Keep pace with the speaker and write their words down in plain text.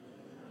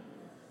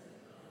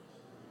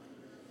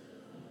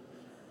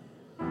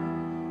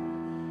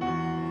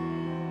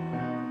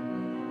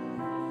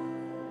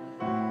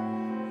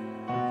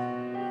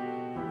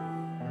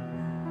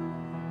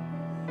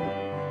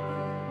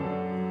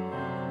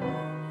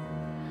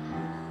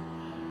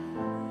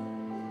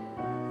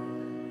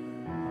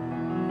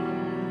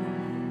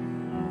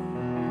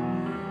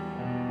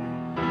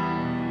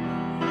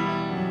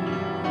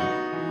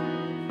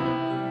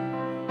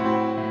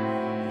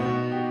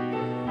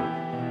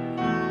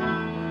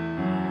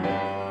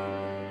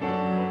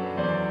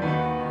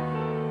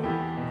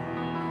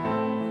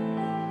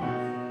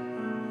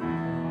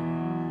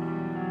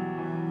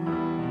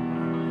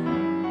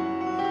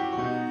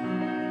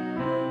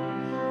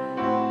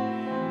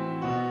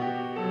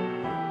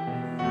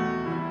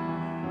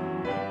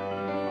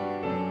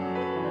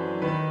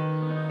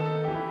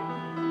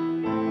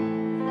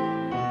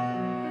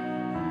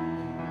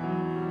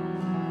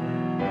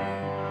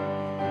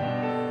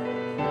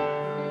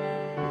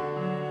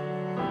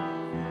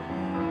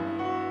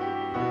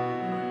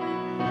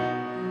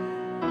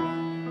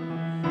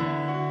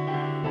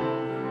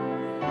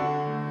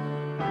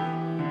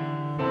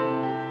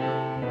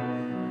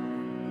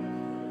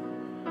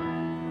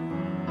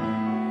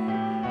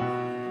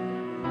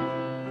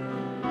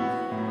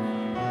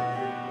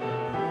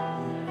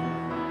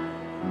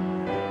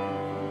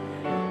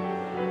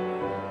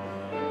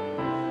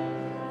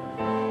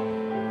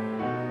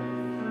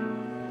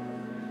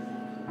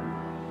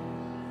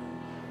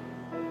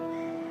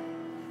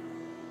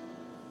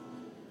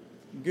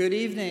Good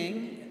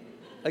evening.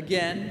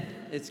 Again,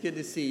 it's good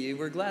to see you.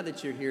 We're glad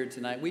that you're here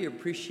tonight. We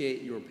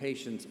appreciate your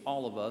patience,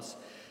 all of us.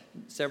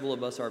 Several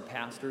of us are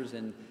pastors,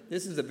 and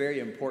this is a very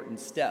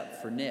important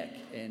step for Nick,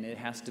 and it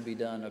has to be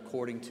done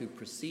according to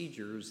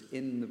procedures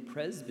in the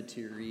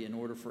presbytery in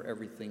order for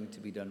everything to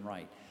be done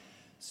right.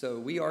 So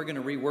we are going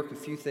to rework a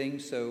few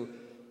things. So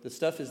the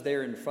stuff is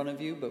there in front of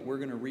you, but we're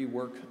going to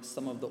rework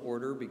some of the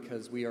order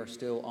because we are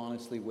still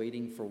honestly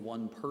waiting for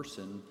one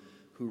person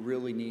who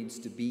really needs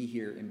to be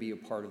here and be a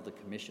part of the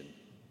commission.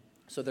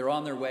 So they're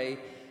on their way,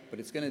 but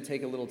it's going to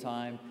take a little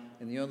time.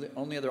 And the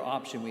only other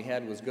option we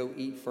had was go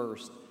eat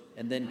first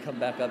and then come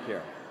back up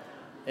here.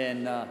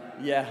 And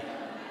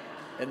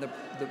and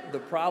the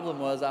problem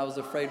was I was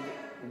afraid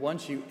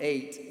once you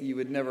ate, you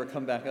would never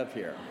come back up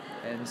here.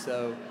 And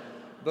so,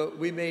 but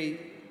we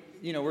may,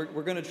 we're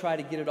going to try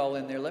to get it all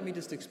in there. Let me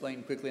just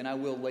explain quickly, and I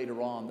will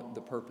later on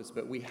the purpose,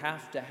 but we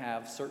have to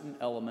have certain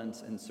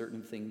elements and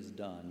certain things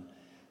done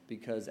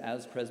because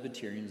as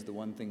Presbyterians, the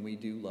one thing we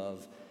do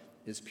love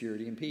is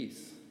purity and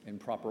peace and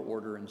proper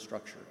order and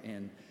structure.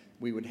 And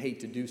we would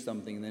hate to do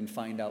something and then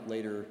find out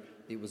later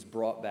it was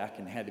brought back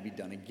and had to be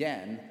done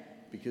again,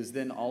 because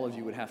then all of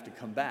you would have to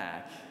come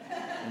back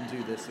and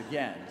do this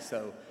again.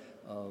 So,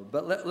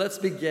 but let's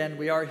begin.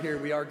 We are here.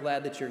 We are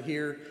glad that you're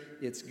here.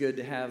 It's good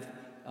to have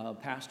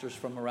pastors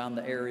from around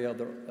the area,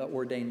 the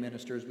ordained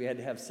ministers. We had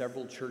to have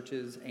several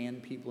churches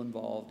and people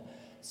involved.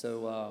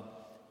 So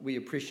we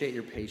appreciate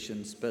your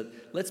patience. But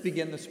let's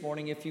begin this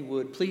morning, if you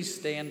would. Please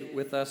stand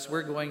with us.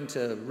 We're going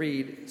to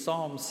read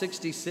Psalm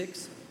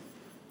 66,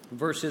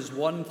 verses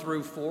 1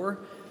 through 4.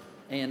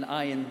 And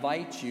I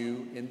invite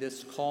you in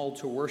this call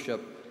to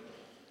worship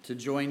to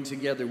join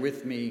together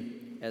with me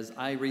as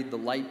I read the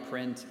light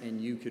print and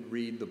you could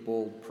read the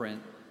bold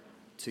print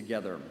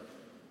together.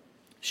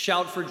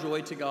 Shout for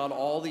joy to God,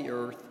 all the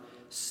earth.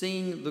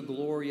 Sing the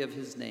glory of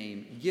his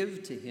name.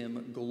 Give to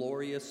him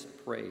glorious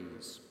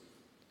praise.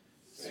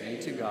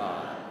 Say to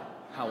God,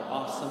 how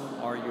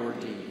awesome are your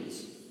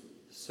deeds.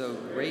 So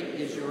great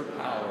is your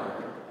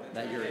power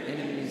that your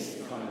enemies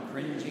come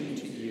cringing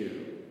to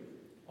you.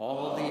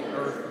 All the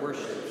earth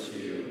worships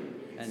you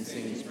and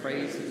sings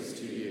praises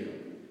to you.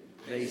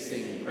 They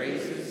sing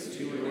praises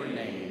to your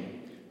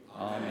name.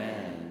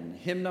 Amen.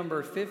 Hymn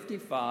number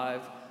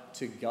 55,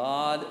 To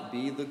God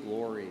Be the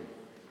Glory.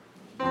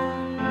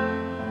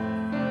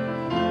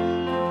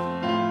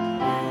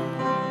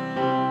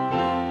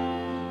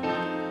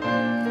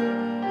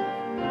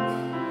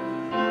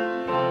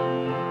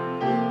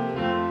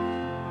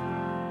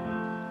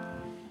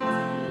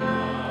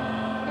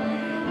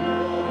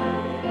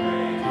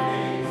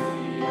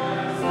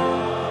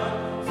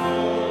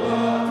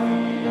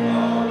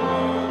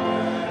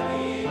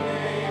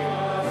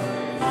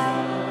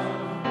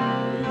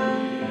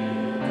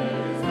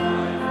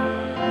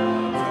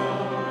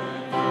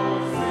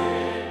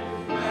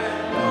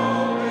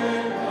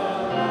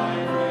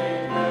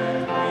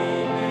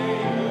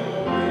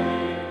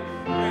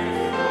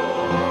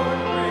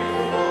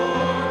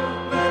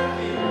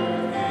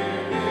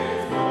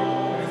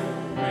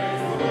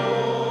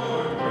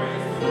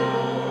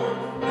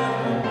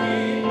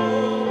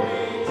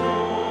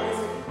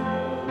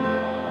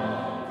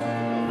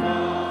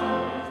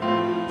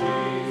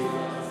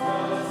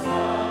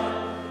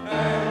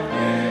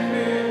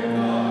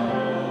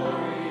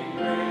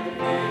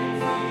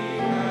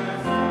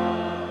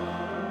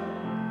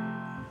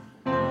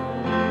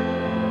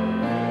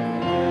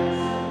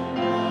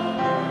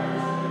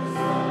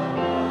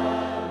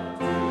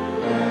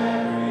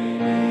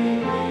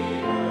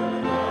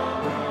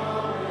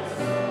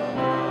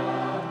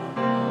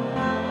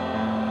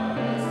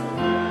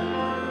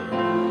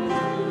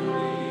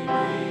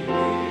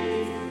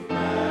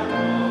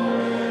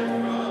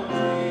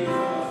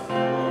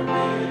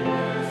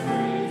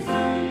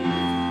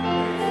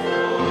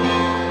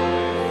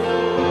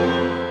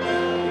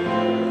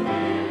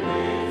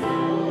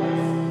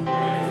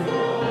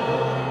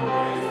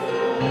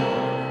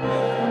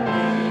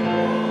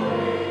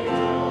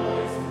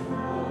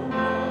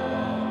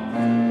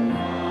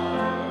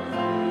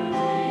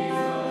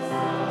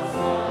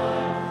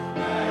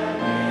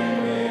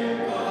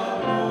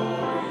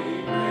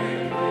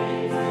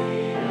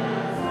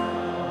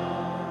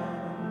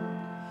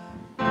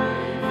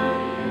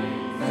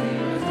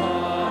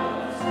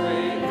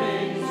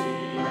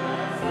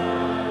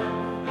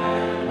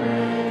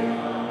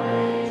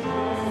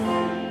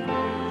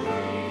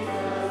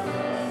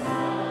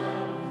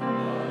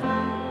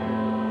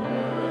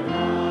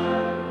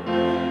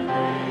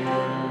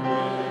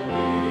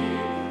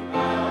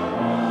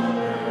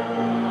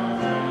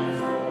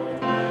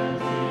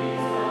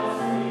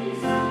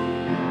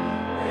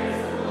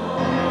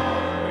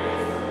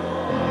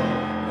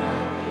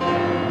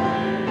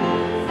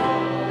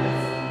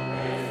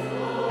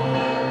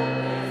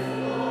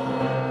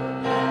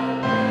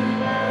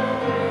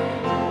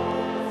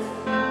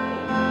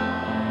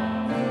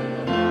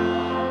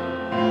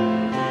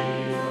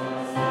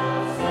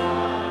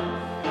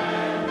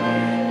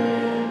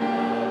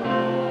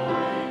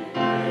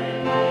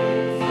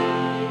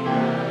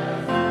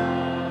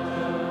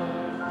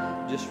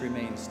 just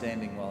remain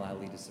standing while I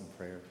lead us in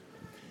prayer.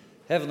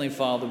 Heavenly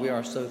Father, we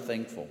are so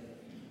thankful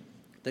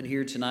that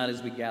here tonight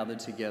as we gather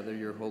together,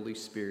 your Holy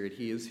Spirit,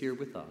 he is here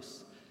with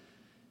us,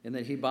 and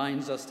that he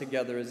binds us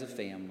together as a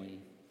family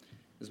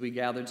as we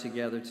gather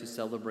together to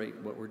celebrate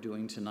what we're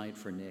doing tonight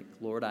for Nick.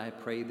 Lord, I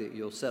pray that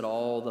you'll set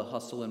all the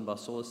hustle and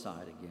bustle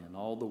aside again,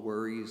 all the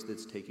worries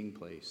that's taking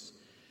place,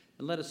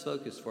 and let us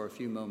focus for a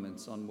few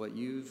moments on what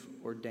you've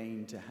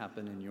ordained to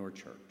happen in your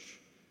church.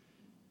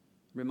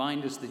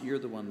 Remind us that you're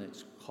the one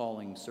that's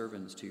calling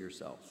servants to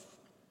yourself.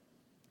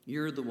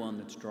 You're the one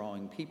that's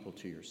drawing people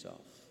to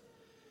yourself.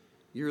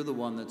 You're the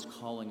one that's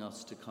calling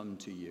us to come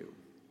to you.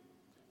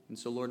 And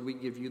so, Lord, we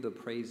give you the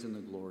praise and the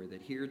glory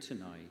that here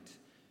tonight,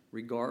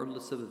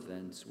 regardless of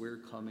events,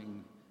 we're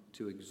coming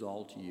to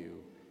exalt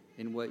you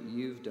in what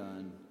you've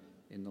done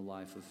in the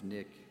life of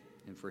Nick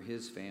and for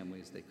his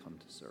family as they come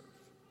to serve.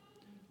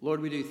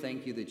 Lord, we do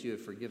thank you that you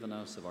have forgiven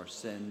us of our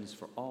sins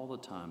for all the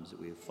times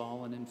that we have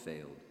fallen and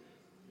failed.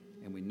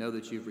 And we know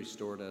that you've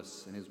restored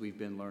us, and as we've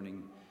been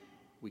learning,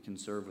 we can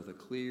serve with a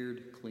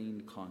cleared,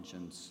 clean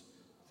conscience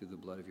through the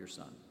blood of your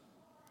Son.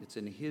 It's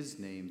in his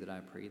name that I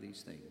pray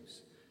these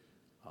things.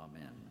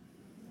 Amen.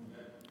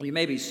 You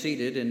may be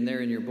seated, and there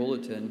in your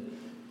bulletin,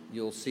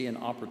 you'll see an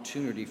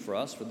opportunity for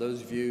us. For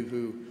those of you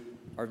who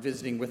are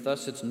visiting with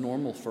us, it's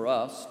normal for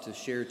us to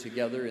share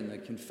together in the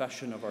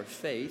confession of our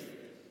faith.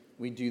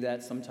 We do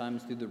that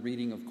sometimes through the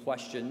reading of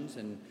questions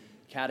and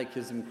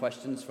catechism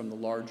questions from the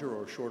larger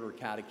or shorter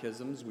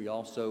catechisms. We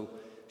also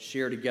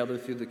share together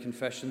through the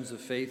confessions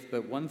of faith,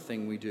 but one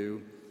thing we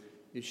do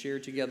is share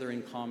together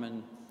in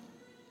common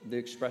the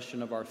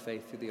expression of our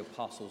faith through the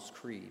Apostles'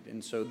 Creed.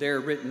 And so there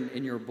written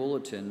in your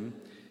bulletin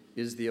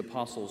is the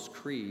Apostles'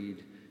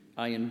 Creed.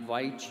 I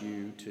invite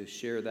you to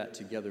share that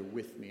together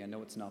with me. I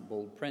know it's not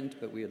bold print,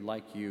 but we would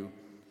like you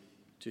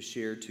to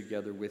share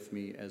together with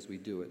me as we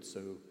do it.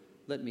 So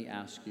let me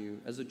ask you,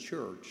 as a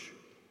church,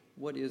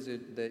 what is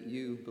it that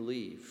you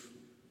believe?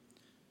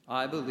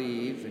 I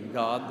believe in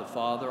God the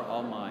Father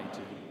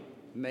Almighty,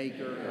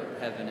 maker of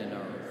heaven and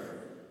earth,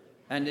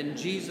 and in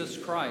Jesus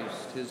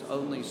Christ, his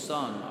only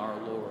Son, our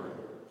Lord,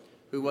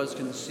 who was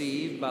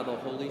conceived by the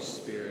Holy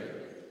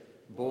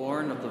Spirit,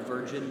 born of the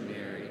Virgin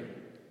Mary,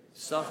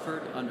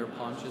 suffered under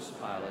Pontius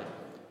Pilate,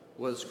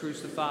 was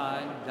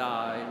crucified,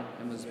 died,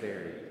 and was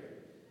buried.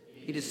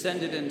 He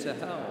descended into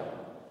hell.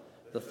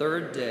 The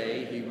third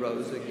day he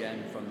rose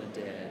again from the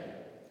dead.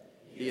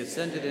 He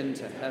ascended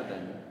into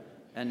heaven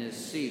and is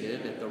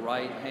seated at the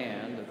right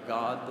hand of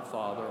God the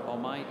Father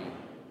Almighty.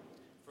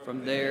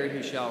 From there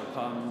he shall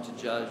come to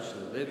judge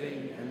the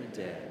living and the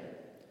dead.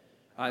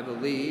 I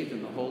believe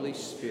in the Holy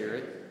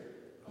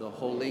Spirit, the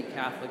Holy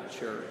Catholic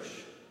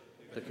Church,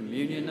 the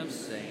communion of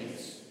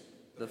saints,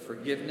 the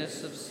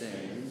forgiveness of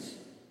sins,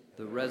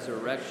 the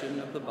resurrection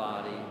of the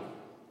body,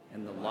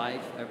 and the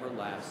life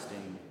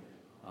everlasting.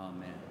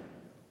 Amen.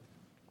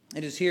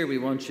 It is here we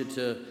want you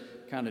to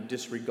kind of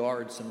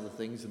disregard some of the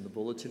things in the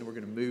bulletin. We're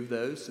going to move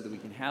those so that we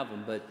can have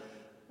them. But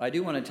I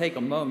do want to take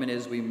a moment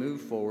as we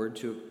move forward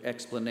to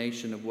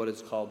explanation of what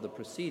is called the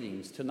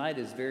proceedings. Tonight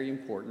is very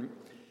important.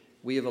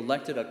 We have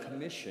elected a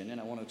commission, and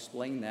I want to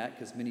explain that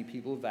because many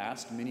people have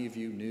asked. Many of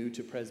you new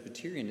to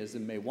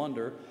Presbyterianism may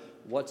wonder,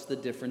 what's the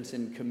difference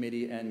in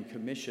committee and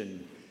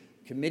commission?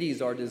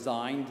 Committees are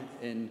designed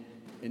and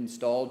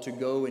installed to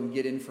go and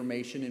get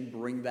information and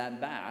bring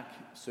that back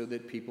so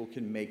that people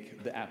can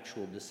make the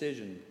actual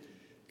decision.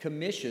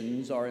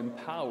 Commissions are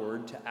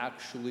empowered to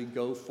actually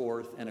go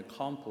forth and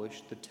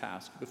accomplish the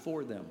task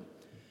before them.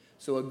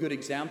 So a good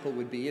example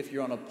would be if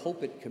you're on a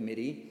pulpit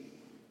committee,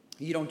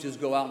 you don't just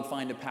go out and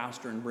find a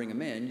pastor and bring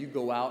them in. You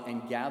go out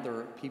and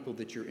gather people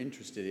that you're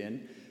interested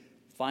in,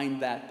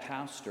 find that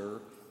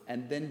pastor,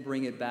 and then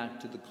bring it back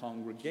to the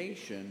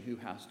congregation who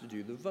has to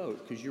do the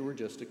vote because you were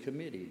just a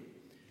committee.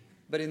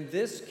 But in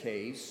this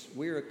case,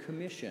 we're a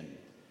commission.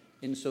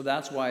 And so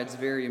that's why it's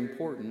very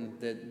important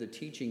that the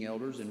teaching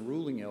elders and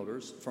ruling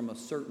elders from a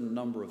certain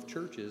number of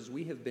churches,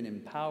 we have been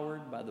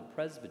empowered by the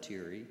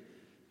presbytery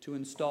to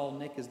install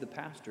Nick as the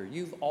pastor.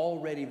 You've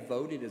already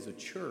voted as a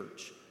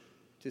church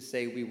to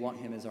say we want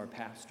him as our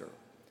pastor.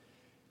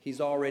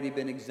 He's already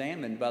been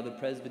examined by the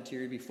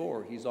presbytery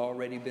before. He's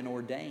already been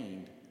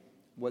ordained.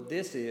 What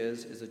this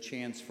is a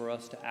chance for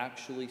us to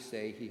actually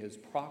say he has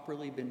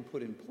properly been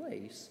put in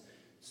place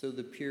so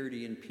the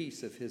purity and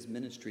peace of his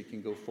ministry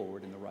can go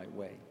forward in the right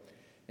way.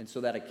 And so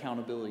that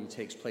accountability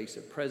takes place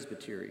at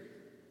presbytery.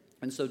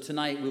 And so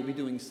tonight we'll be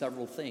doing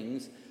several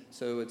things.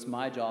 So it's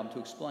my job to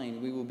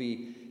explain. We will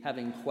be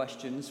having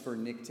questions for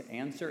Nick to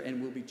answer, and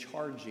we'll be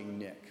charging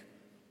Nick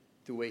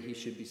the way he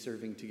should be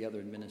serving together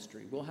in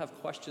ministry. We'll have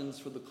questions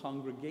for the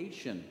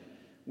congregation.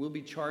 We'll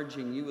be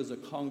charging you as a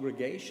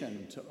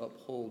congregation to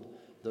uphold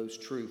those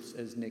truths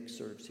as Nick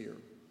serves here.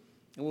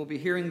 And we'll be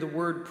hearing the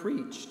word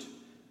preached,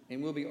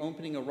 and we'll be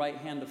opening a right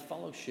hand of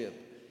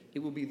fellowship. It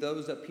will be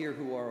those up here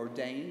who are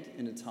ordained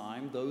in a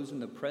time, those in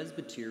the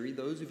presbytery,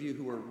 those of you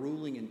who are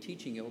ruling and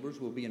teaching elders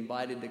will be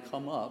invited to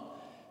come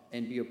up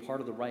and be a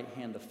part of the right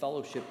hand of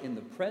fellowship in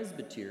the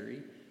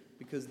presbytery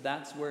because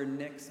that's where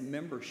Nick's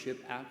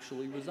membership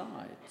actually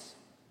resides.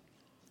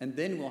 And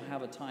then we'll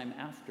have a time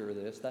after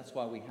this. That's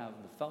why we have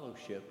the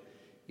fellowship,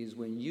 is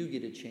when you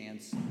get a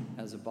chance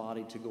as a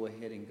body to go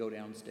ahead and go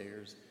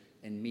downstairs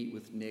and meet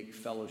with Nick,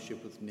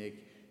 fellowship with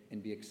Nick,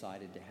 and be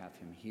excited to have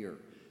him here.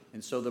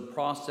 And so the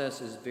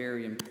process is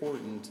very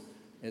important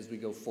as we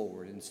go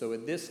forward. And so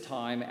at this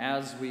time,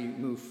 as we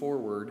move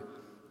forward,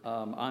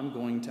 I'm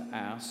going to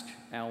ask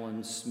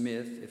Alan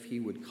Smith if he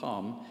would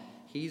come.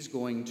 He's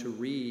going to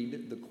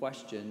read the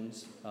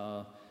questions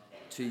to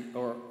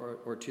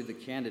the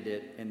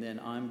candidate, and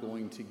then I'm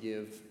going to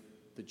give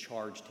the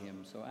charge to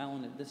him. So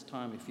Alan, at this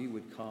time, if you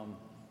would come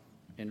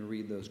and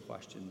read those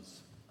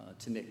questions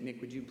to Nick. Nick,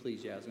 would you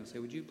please, I was going to say,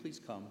 would you please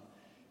come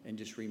and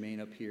just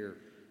remain up here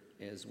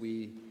as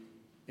we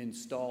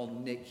install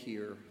Nick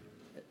here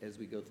as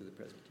we go through the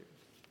Presbytery.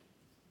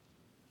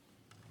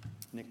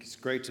 Nick, it's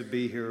great to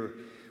be here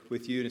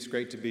with you, and it's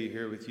great to be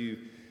here with you,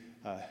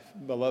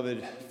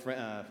 beloved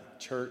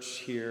church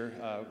here,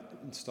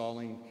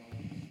 installing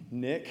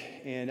Nick.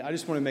 And I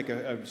just want to make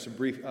a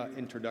brief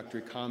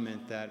introductory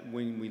comment that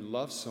when we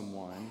love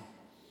someone,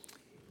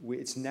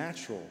 it's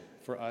natural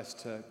for us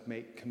to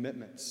make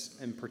commitments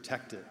and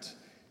protect it.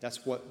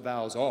 That's what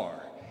vows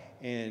are.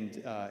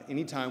 And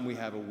anytime we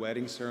have a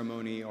wedding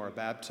ceremony or a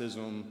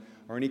baptism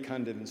or any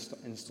kind of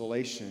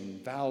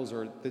installation, vows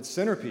are the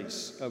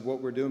centerpiece of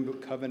what we're doing,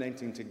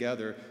 covenanting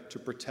together to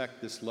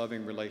protect this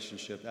loving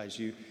relationship, as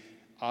you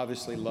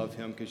obviously love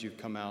him because you've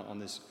come out on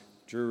this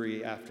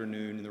dreary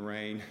afternoon in the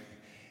rain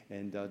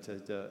and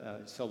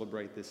to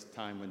celebrate this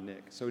time with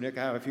Nick. So Nick,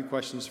 I have a few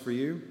questions for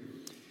you.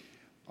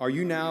 Are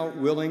you now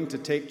willing to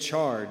take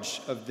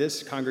charge of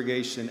this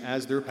congregation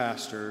as their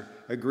pastor,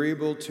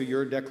 agreeable to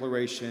your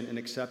declaration and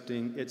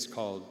accepting its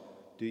call?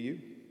 Do you?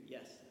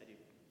 Yes, I do.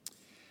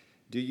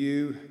 Do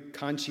you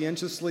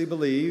conscientiously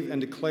believe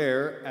and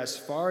declare, as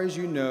far as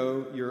you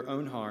know your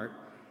own heart,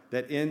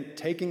 that in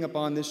taking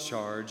upon this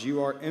charge,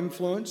 you are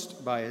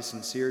influenced by a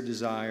sincere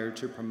desire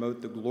to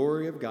promote the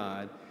glory of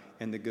God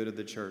and the good of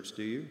the church?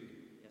 Do you?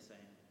 Yes,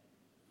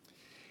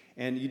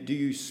 I am. And do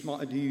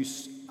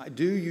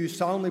you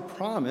solemnly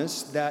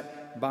promise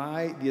that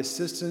by the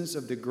assistance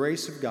of the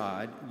grace of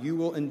God, you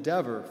will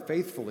endeavor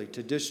faithfully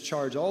to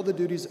discharge all the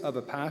duties of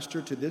a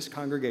pastor to this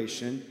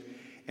congregation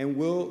and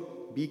will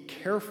be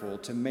careful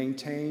to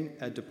maintain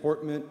a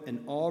deportment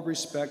in all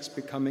respects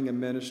becoming a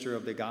minister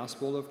of the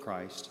gospel of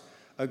Christ,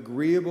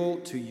 agreeable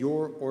to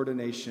your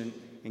ordination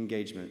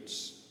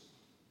engagements?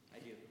 I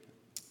do.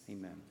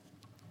 Amen.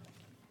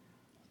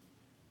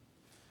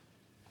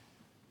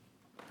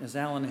 As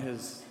Alan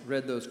has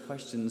read those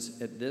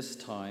questions, at this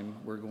time,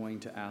 we're going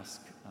to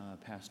ask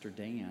Pastor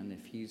Dan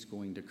if he's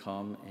going to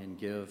come and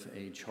give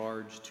a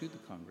charge to the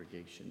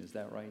congregation. Is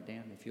that right,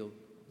 Dan?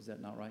 Is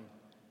that not right?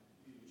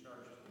 You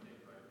charge Nick,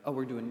 right? Oh,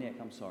 we're doing Nick.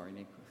 I'm sorry,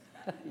 Nick.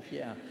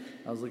 Yeah,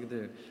 I was looking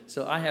there.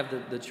 So I have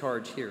the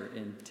charge here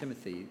in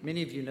Timothy.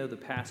 Many of you know the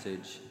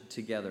passage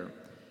together.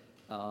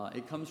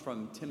 It comes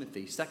from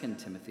Timothy, 2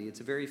 Timothy.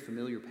 It's a very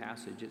familiar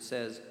passage. It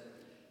says,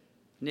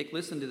 Nick,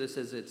 listen to this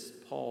as it's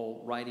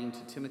Paul writing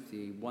to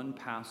Timothy, one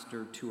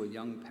pastor to a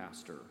young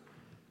pastor.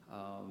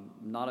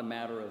 Not a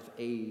matter of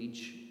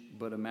age,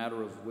 but a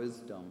matter of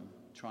wisdom,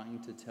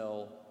 trying to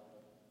tell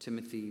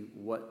Timothy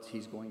what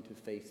he's going to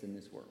face in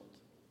this world.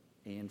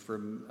 And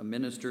from a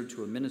minister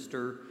to a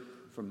minister,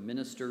 from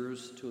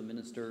ministers to a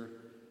minister,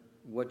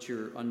 what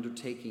you're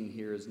undertaking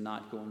here is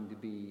not going to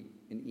be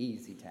an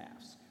easy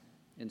task.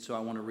 And so I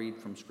want to read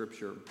from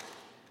Scripture.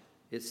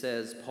 It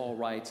says, Paul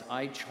writes,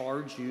 I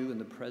charge you in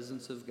the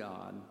presence of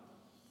God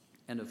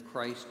and of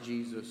Christ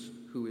Jesus,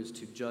 who is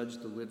to judge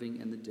the living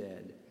and the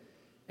dead,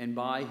 and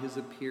by his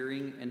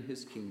appearing and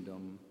his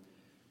kingdom,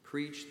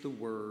 preach the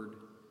word,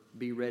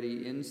 be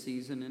ready in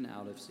season and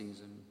out of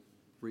season,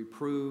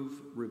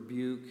 reprove,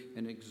 rebuke,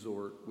 and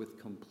exhort with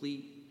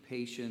complete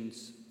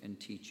patience and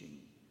teaching.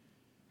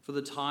 For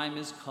the time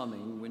is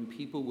coming when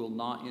people will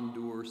not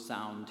endure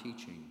sound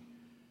teaching,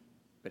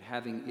 but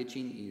having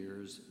itching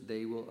ears,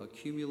 they will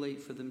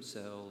accumulate for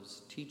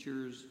themselves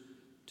teachers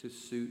to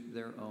suit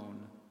their own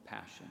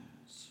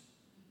passions,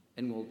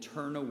 and will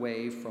turn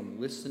away from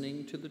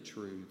listening to the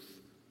truth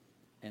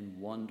and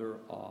wander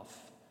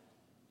off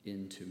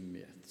into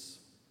myths.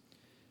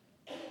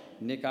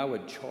 Nick, I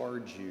would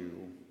charge you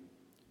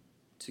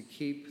to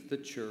keep the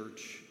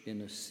church in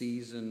a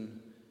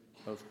season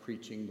of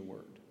preaching the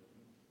word.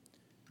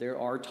 There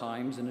are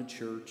times in a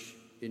church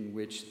in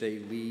which they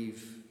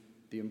leave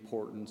the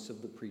importance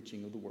of the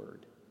preaching of the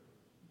word.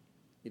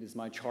 It is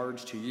my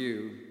charge to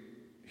you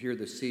here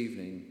this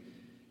evening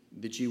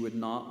that you would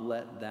not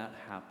let that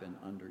happen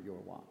under your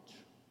watch.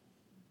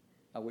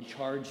 I would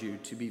charge you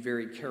to be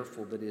very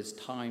careful that as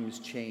times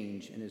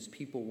change and as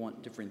people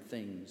want different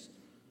things,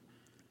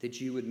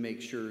 that you would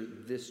make sure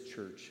this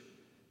church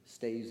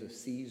stays a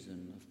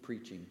season of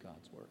preaching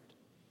God's word.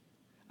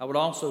 I would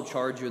also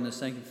charge you in the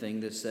second thing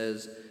that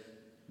says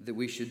that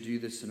we should do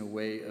this in a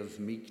way of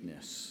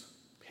meekness,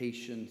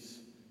 patience,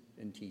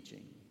 and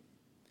teaching.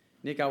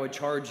 Nick, I would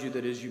charge you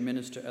that as you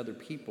minister to other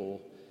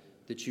people,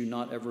 that you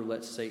not ever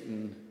let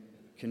Satan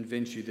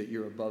convince you that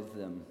you're above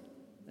them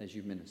as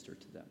you minister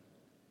to them.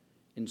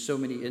 In so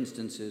many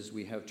instances,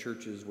 we have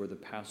churches where the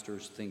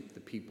pastors think the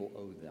people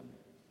owe them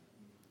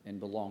and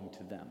belong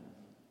to them.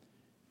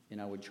 And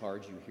I would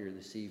charge you here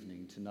this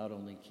evening to not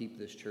only keep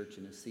this church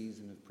in a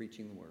season of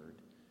preaching the word,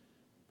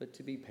 but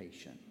to be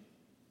patient,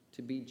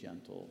 to be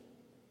gentle.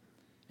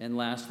 And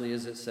lastly,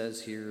 as it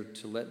says here,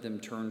 to let them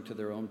turn to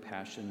their own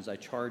passions. I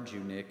charge you,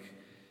 Nick,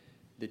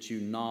 that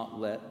you not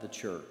let the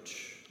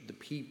church, the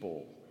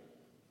people,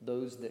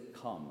 those that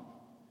come,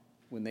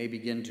 when they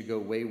begin to go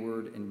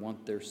wayward and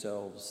want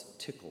themselves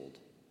tickled,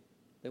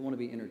 they want to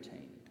be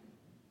entertained.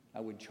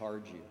 I would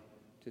charge you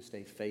to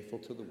stay faithful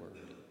to the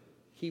word.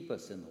 Keep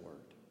us in the word.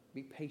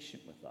 Be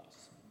patient with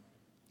us.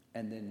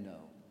 And then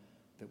know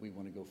that we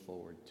want to go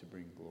forward to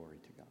bring glory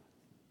to God.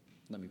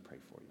 Let me pray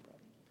for you, brother.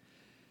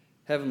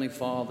 Heavenly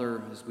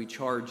Father, as we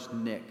charge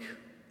Nick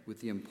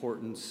with the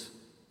importance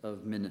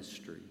of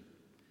ministry,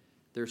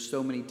 there's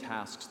so many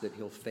tasks that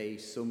he'll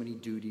face, so many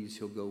duties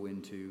he'll go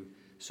into,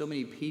 so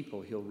many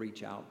people he'll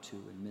reach out to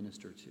and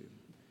minister to.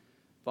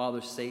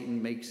 Father,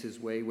 Satan makes his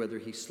way, whether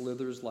he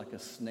slithers like a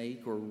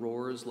snake or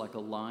roars like a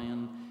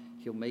lion,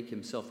 he'll make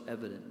himself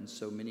evident in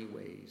so many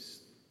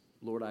ways.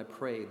 Lord, I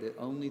pray that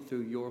only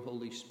through your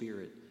Holy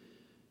Spirit,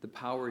 the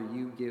power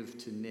you give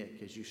to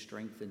Nick as you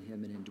strengthen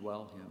him and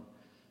indwell him,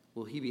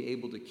 will he be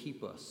able to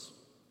keep us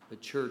a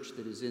church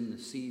that is in the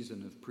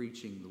season of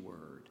preaching the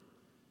word,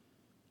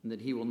 and that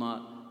he will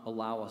not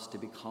allow us to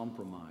be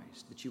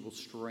compromised, that you will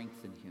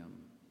strengthen him.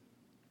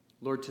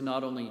 Lord, to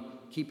not only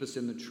keep us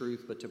in the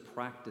truth, but to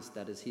practice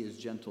that as he is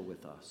gentle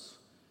with us,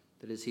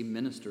 that as he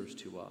ministers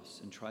to us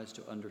and tries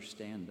to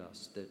understand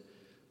us, that,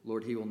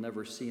 Lord, he will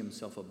never see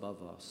himself above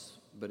us,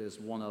 but as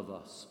one of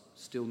us,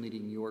 still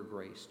needing your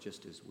grace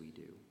just as we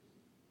do.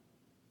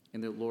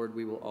 And that, Lord,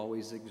 we will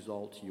always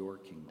exalt your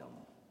kingdom.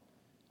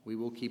 We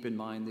will keep in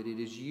mind that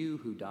it is you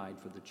who died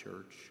for the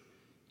church.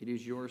 It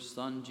is your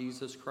Son,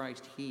 Jesus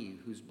Christ, he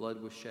whose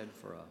blood was shed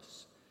for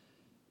us.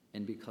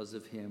 And because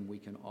of him, we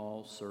can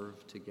all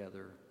serve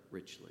together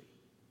richly.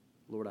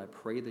 Lord, I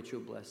pray that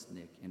you'll bless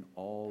Nick in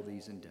all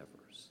these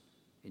endeavors.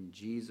 In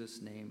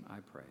Jesus' name I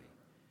pray.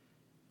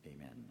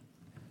 Amen.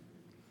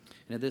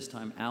 And at this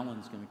time,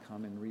 Alan's going to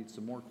come and read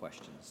some more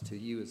questions to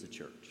you as a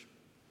church.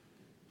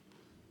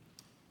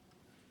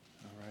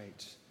 All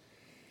right.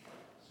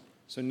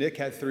 So Nick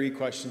had 3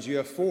 questions. You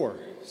have 4.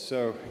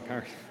 So,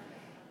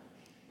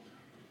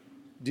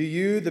 do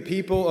you, the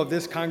people of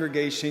this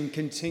congregation,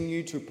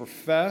 continue to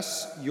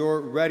profess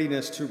your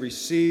readiness to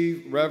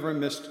receive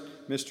Reverend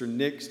Mr.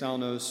 Nick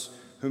Stalnos,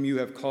 whom you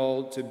have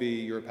called to be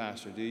your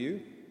pastor? Do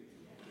you?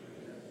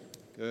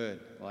 Good.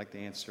 I like the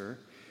answer.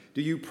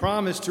 Do you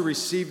promise to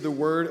receive the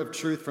word of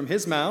truth from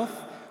his mouth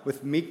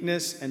with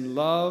meekness and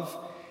love,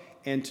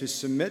 and to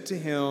submit to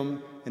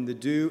him in the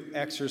due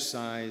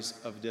exercise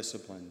of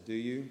discipline? Do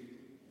you?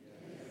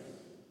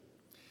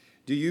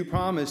 Do you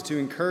promise to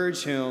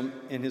encourage him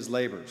in his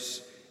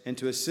labors and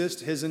to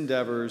assist his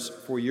endeavors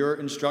for your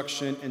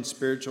instruction and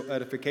spiritual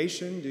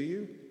edification? Do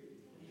you?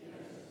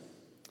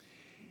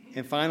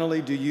 And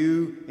finally, do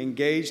you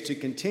engage to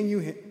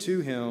continue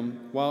to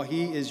him while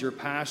he is your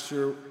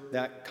pastor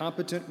that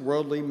competent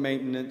worldly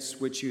maintenance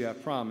which you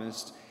have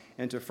promised,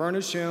 and to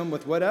furnish him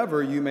with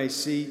whatever you may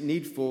see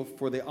needful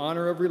for the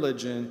honor of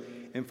religion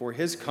and for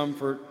his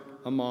comfort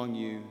among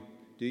you?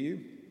 Do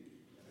you?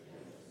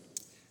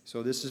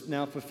 So this is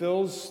now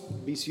fulfills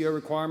BCO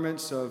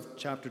requirements of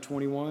chapter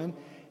 21,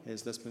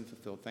 as that's been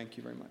fulfilled. Thank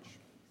you very much.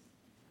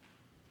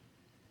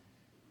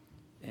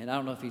 And I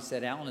don't know if he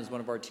said, Alan is one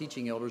of our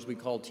teaching elders we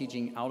call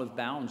Teaching Out of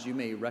Bounds. You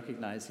may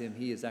recognize him.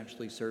 He is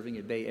actually serving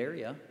at Bay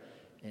Area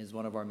as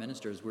one of our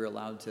ministers. We're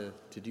allowed to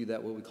do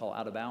that, what we call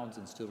out of bounds,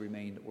 and still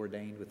remain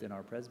ordained within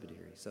our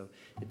presbytery. So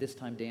at this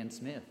time, Dan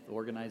Smith, the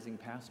organizing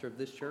pastor of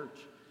this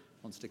church,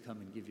 wants to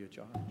come and give you a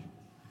charge.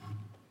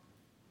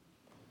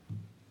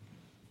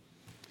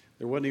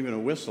 There wasn't even a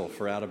whistle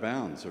for out of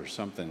bounds or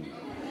something.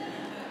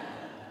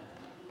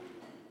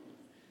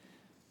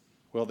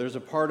 Well, there's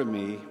a part of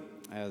me,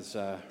 as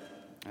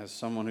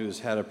someone who's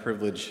had a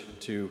privilege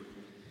to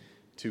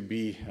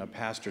be a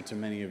pastor to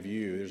many of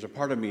you, there's a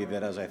part of me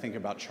that as I think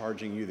about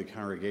charging you, the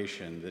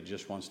congregation, that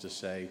just wants to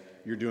say,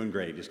 you're doing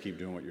great, just keep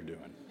doing what you're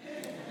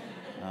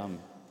doing.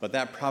 But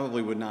that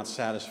probably would not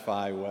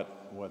satisfy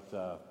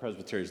what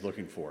Presbytery is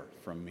looking for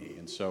from me.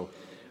 And so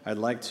I'd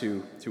like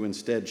to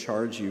instead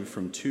charge you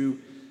from 2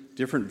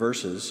 different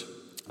verses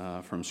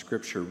from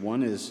Scripture.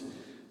 One is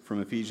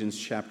from Ephesians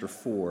chapter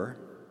 4,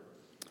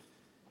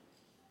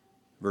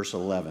 verse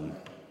 11.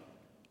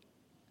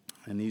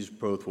 And these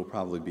both will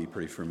probably be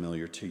pretty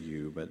familiar to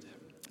you, but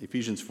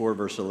Ephesians 4,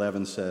 verse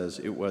 11 says,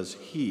 "It was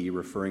he,"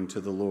 referring to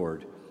the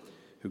Lord,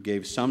 "who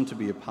gave some to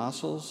be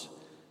apostles,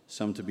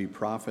 some to be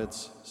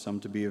prophets,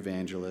 some to be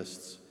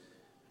evangelists,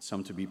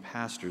 some to be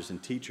pastors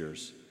and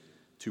teachers,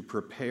 to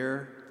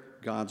prepare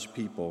God's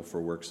people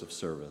for works of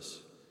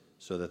service,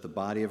 so that the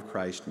body of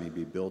Christ may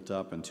be built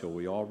up until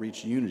we all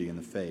reach unity in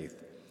the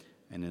faith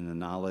and in the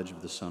knowledge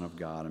of the Son of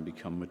God and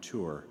become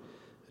mature,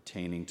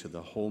 attaining to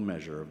the whole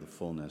measure of the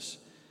fullness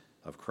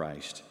of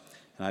Christ."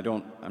 And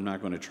I'm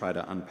not going to try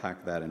to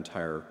unpack that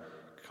entire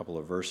couple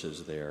of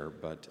verses there,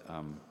 but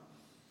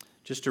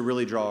just to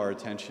really draw our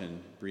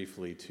attention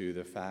briefly to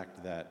the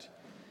fact that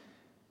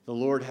the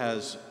Lord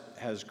has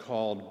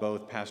called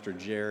both Pastor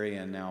Jerry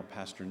and now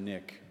Pastor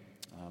Nick,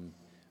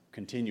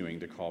 continuing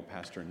to call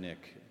Pastor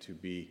Nick to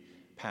be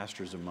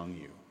pastors among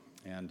you.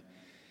 And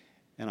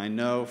I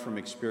know from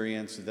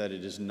experience that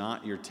it is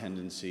not your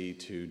tendency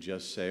to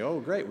just say,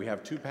 oh, great, we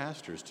have two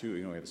pastors,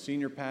 we have a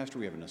senior pastor,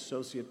 we have an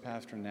associate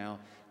pastor now.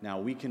 Now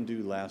we can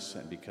do less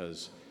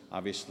because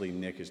obviously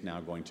Nick is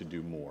now going to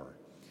do more.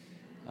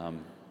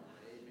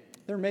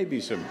 There may be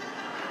some...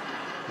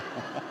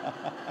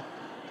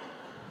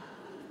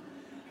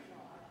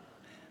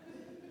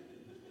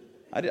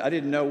 I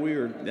didn't know we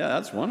were... Yeah,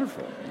 that's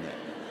wonderful.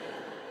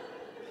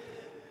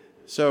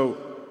 So,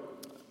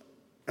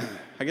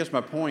 I guess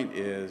my point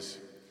is,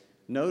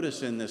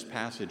 notice in this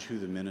passage who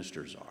the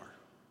ministers are.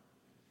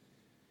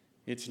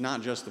 It's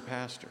not just the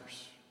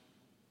pastors.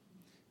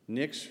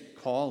 Nick's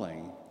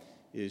calling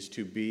is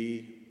to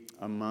be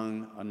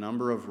among a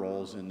number of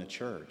roles in the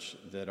church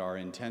that are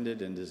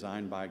intended and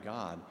designed by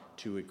God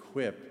to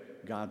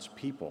equip God's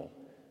people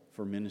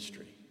for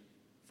ministry,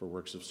 for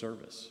works of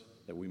service,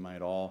 that we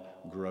might all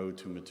grow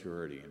to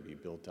maturity and be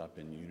built up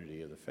in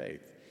unity of the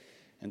faith.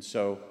 And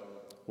so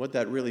what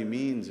that really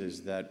means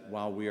is that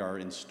while we are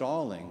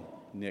installing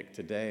Nick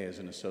today as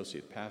an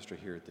associate pastor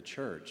here at the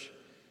church,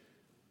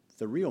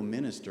 the real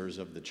ministers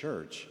of the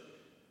church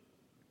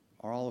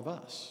are all of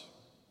us.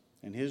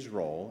 And his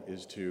role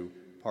is to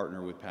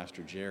partner with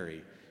Pastor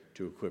Jerry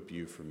to equip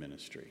you for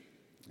ministry.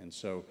 And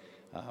so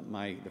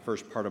the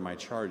first part of my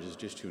charge is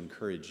just to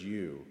encourage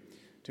you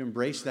to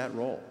embrace that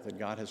role that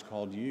God has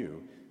called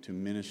you to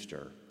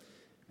minister,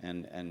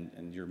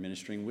 and you're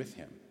ministering with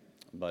him.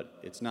 But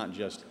it's not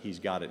just he's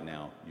got it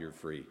now, you're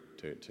free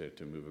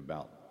to move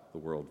about the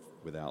world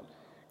without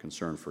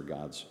concern for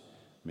God's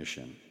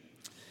mission.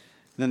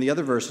 And then the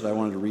other verse that I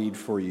wanted to read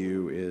for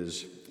you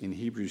is in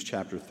Hebrews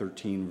chapter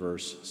 13,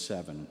 verse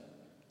 7,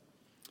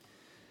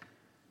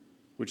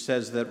 which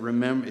says that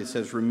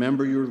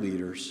remember your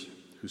leaders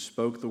who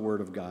spoke the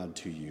word of God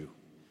to you.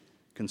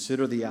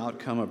 Consider the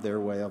outcome of their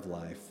way of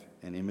life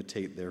and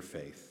imitate their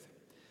faith.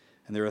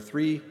 And there are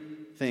three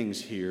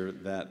things here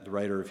that the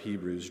writer of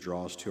Hebrews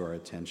draws to our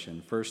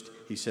attention. First,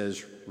 he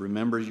says,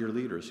 remember your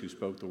leaders who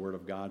spoke the word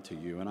of God to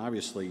you. And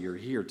obviously you're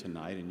here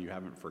tonight and you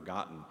haven't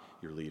forgotten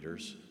your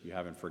leaders. You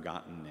haven't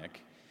forgotten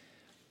Nick.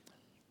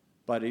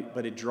 But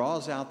it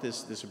draws out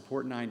this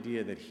important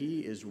idea that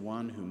he is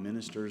one who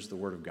ministers the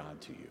word of God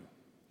to you.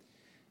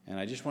 And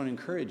I just want to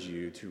encourage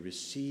you to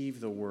receive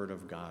the word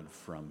of God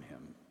from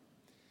him.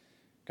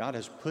 God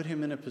has put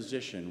him in a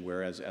position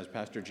where, as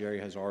Pastor Jerry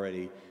has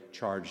already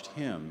charged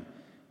him,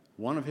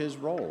 one of his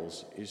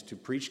roles is to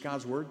preach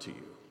God's word to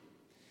you.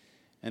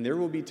 And there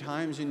will be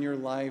times in your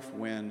life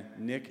when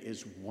Nick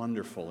is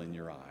wonderful in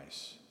your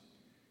eyes,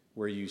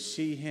 where you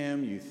see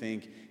him, you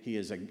think he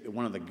is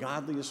one of the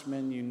godliest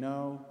men you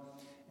know,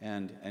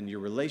 and your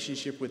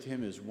relationship with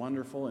him is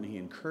wonderful, and he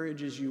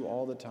encourages you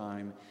all the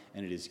time,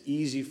 and it is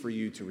easy for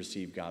you to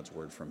receive God's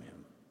word from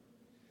him.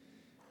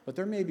 But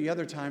there may be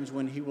other times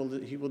when he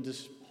will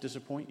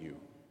disappoint you.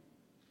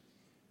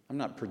 I'm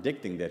not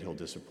predicting that he'll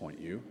disappoint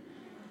you,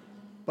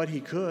 but he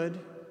could.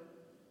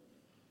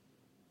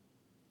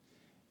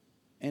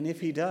 And if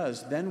he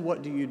does, then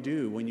what do you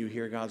do when you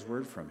hear God's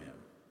word from him?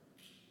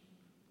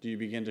 Do you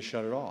begin to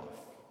shut it off?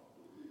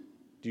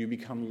 Do you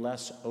become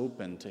less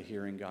open to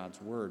hearing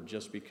God's word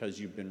just because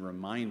you've been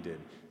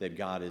reminded that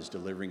God is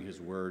delivering his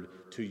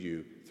word to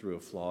you through a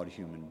flawed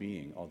human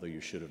being, although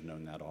you should have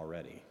known that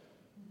already?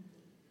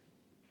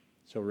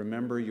 So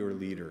remember your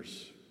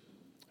leaders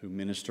who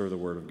minister the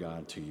word of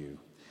God to you.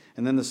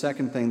 And then the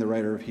second thing the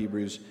writer of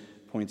Hebrews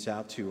points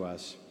out to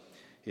us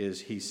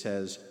is he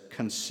says,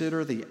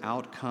 consider the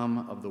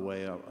outcome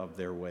of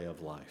their way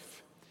of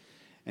life.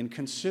 And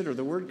consider,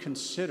 the word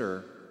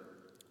consider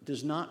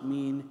does not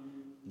mean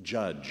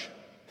judge.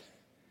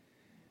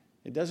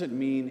 It doesn't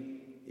mean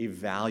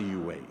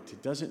evaluate.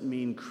 It doesn't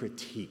mean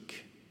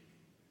critique.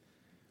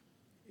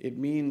 It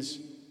means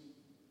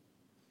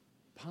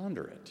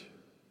ponder it.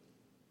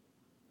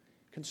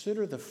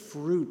 Consider the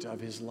fruit of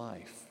his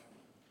life.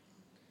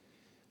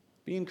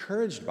 Be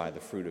encouraged by the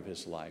fruit of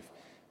his life.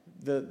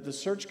 The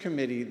search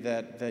committee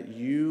that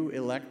you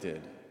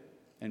elected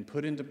and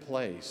put into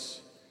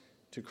place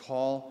to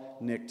call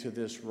Nick to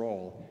this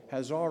role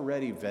has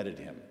already vetted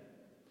him.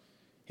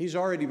 He's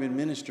already been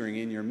ministering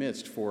in your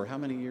midst for how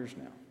many years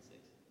now?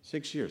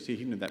 6 years. See,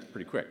 he knew that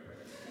pretty quick.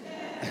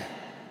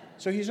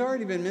 So he's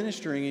already been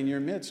ministering in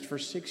your midst for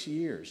 6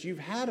 years. You've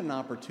had an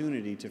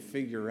opportunity to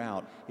figure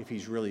out if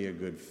he's really a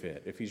good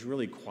fit, if he's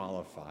really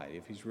qualified,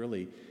 if he's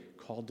really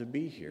called to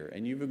be here,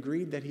 and you've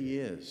agreed that he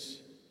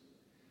is.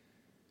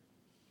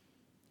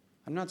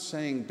 I'm not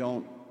saying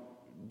don't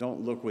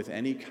look with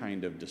any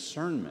kind of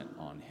discernment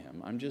on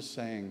him. I'm just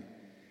saying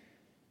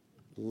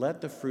let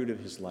the fruit of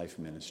his life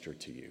minister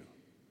to you.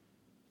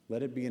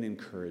 Let it be an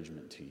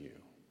encouragement to you.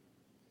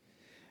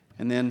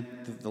 And then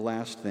the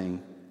last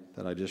thing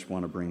that I just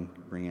want to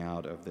bring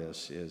out of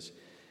this is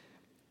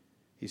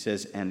He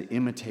says, and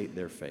imitate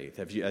their faith.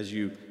 As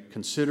you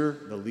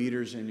consider the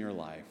leaders in your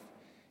life,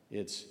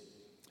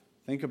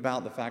 think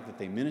about the fact that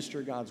they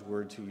minister God's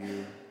word to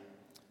you,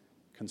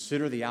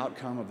 consider the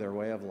outcome of their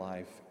way of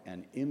life,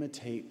 and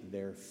imitate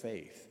their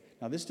faith.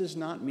 Now, this does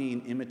not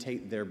mean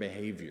imitate their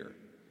behavior.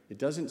 It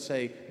doesn't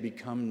say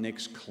become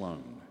Nick's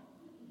clone.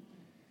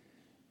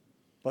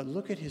 But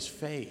look at his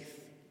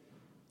faith.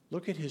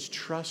 Look at his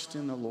trust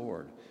in the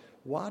Lord.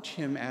 Watch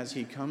him as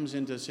he comes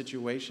into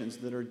situations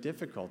that are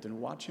difficult,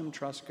 and watch him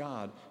trust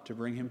God to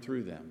bring him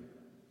through them.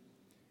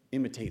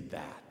 Imitate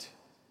that.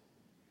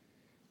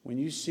 When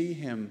you see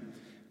him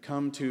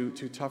come to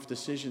tough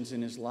decisions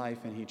in his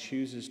life and he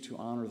chooses to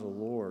honor the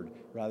Lord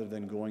rather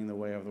than going the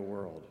way of the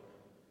world,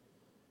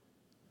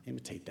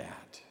 imitate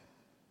that.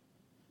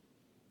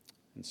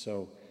 And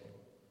so,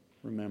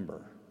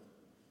 remember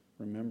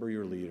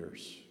your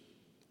leaders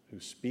who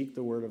speak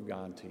the word of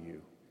God to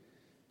you.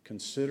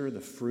 Consider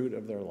the fruit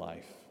of their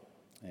life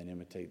and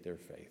imitate their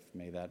faith.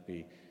 May that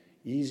be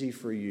easy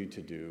for you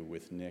to do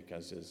with Nick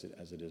as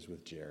it is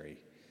with Jerry.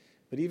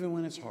 But even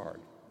when it's hard,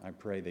 I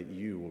pray that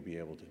you will be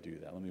able to do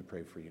that. Let me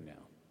pray for you now.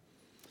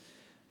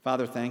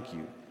 Father, thank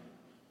you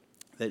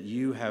that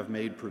you have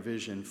made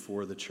provision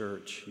for the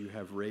church. You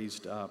have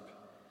raised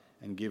up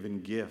and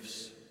given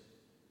gifts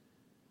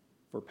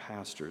for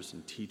pastors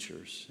and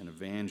teachers and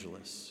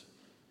evangelists.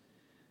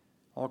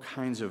 All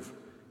kinds of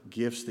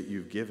gifts that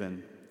you've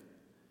given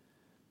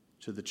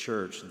to the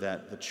church,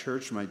 that the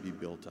church might be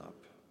built up,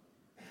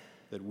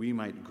 that we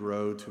might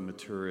grow to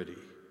maturity,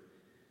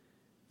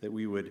 that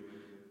we would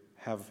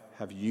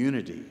have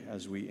unity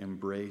as we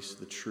embrace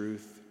the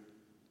truth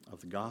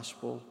of the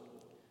gospel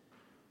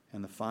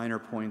and the finer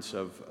points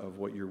of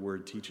what your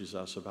word teaches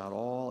us about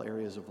all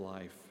areas of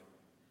life.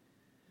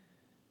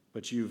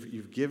 But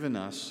you've given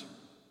us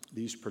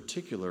these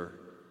particular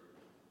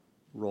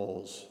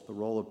roles, the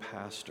role of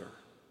pastor,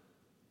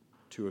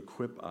 to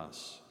equip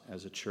us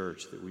as a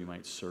church that we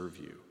might serve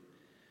you.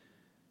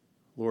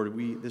 Lord,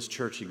 this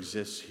church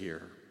exists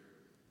here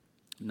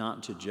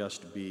not to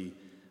just be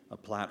a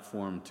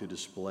platform to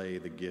display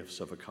the gifts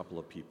of a couple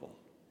of people,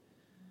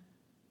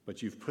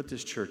 but you've put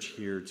this church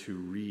here to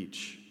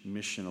reach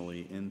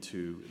missionally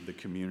into the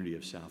community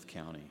of South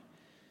County,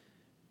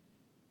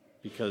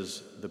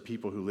 because the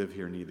people who live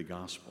here need the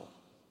gospel.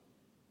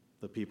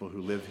 The people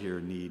who live here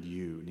need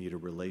you, need a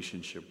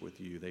relationship with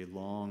you. They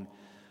long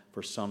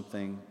for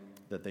something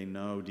that they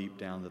know deep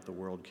down that the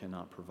world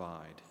cannot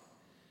provide.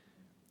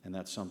 And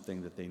that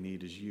something that they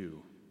need is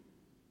you.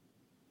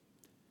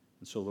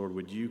 And so, Lord,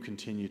 would you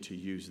continue to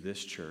use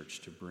this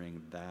church to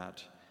bring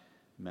that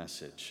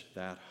message,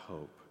 that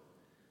hope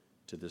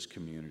to this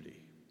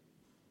community?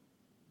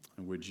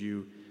 And would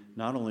you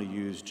not only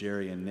use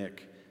Jerry and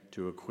Nick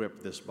to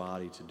equip this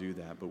body to do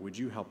that, but would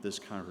you help this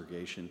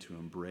congregation to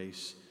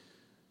embrace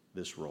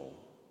this role,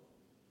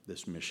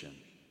 this mission,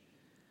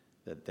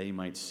 that they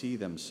might see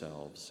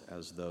themselves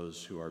as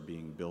those who are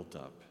being built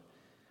up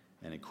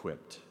and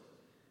equipped,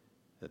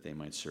 that they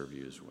might serve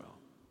you as well.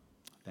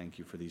 Thank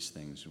you for these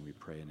things, and we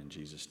pray it in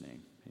Jesus'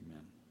 name.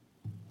 Amen.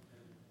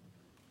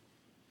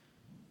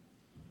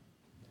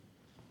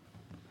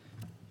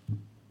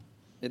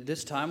 At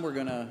this time, we're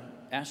going to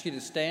ask you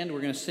to stand. We're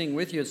going to sing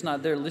with you. It's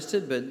not there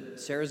listed, but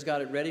Sarah's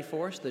got it ready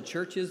for us. The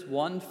Church's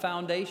One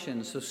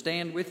Foundation. So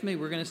stand with me.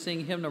 We're going to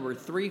sing hymn number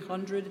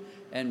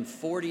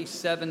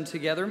 347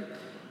 together.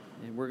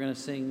 And we're going to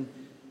sing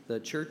The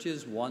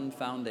Church's One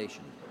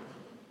Foundation.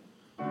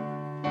 Free.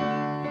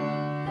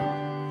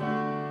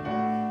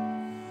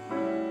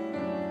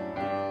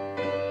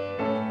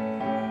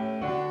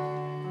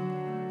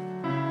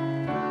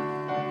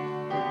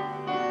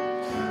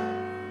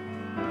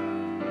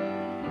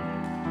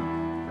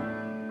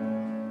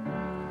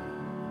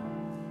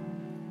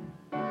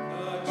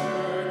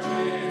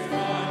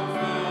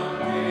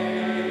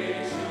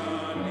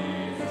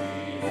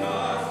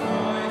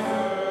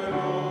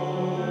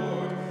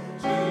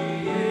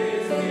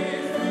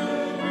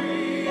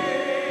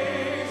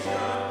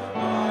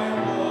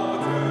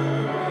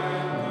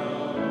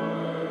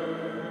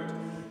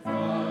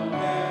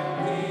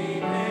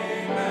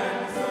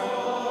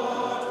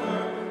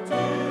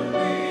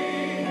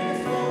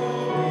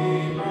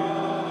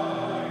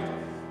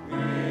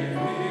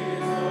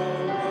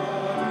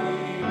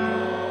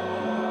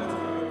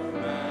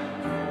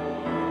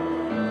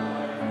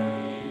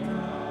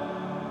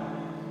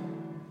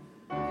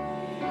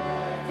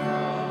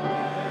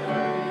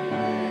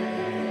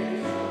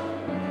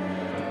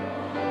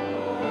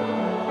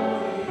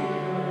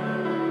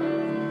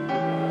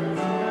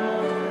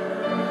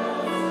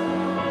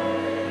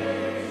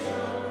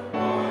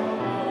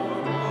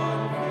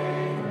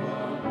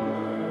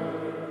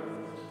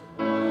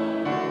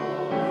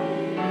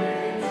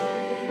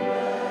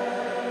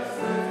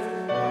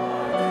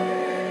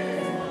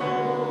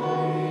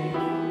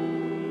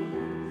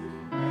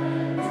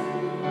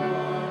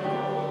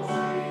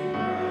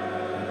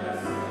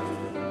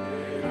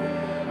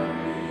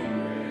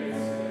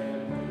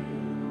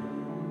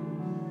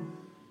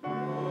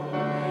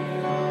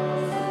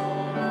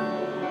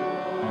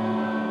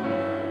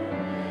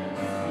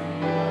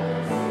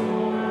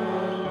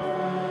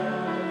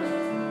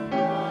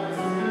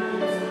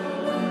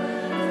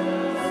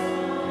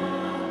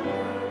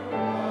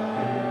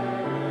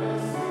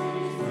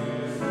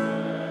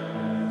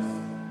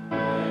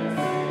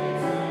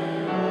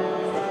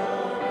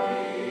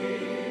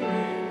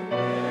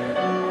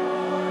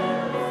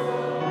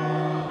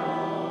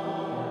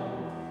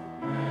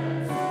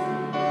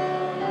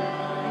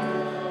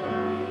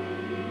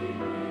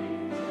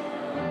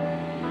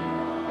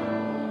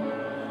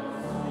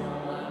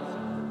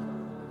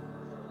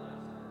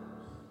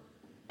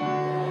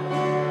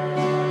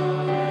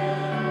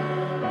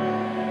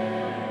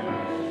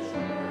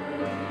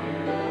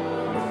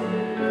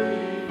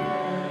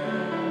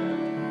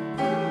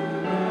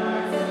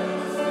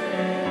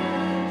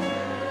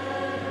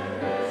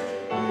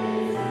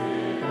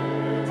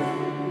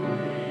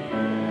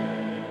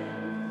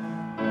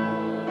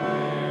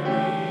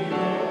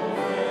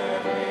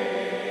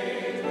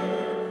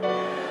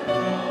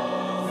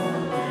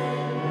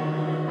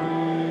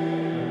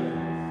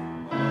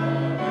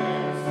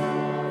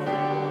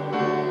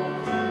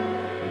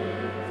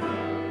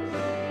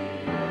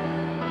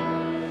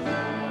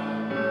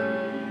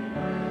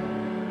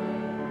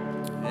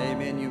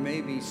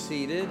 be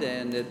seated,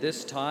 and at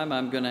this time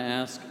I'm going to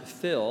ask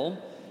Phil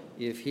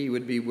if he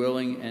would be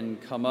willing and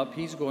come up.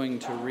 He's going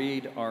to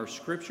read our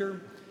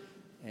scripture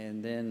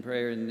and then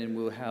prayer, and then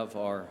we'll have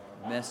our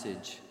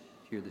message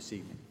here this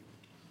evening.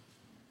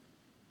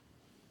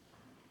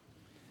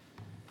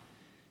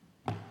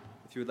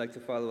 If you would like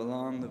to follow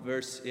along, the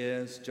verse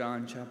is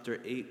John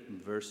chapter 8,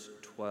 verse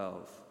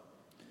 12.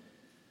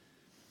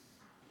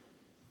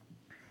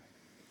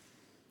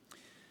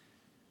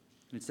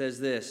 It says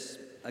this,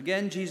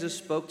 "Again Jesus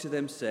spoke to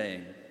them,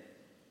 saying,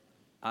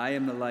 I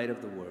am the light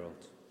of the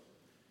world.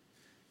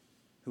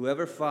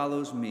 Whoever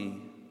follows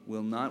me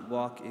will not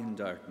walk in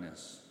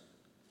darkness,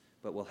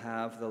 but will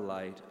have the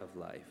light of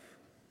life."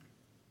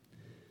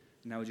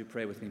 Now would you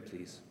pray with me,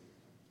 please?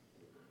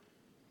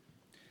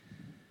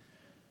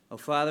 Oh,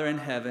 Father in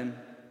heaven,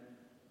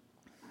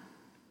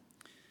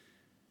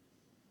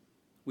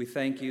 we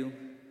thank you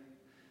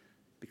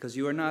because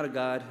you are not a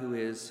God who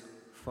is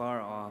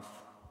far off.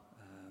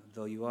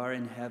 Though you are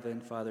in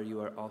heaven, Father, you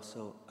are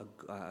also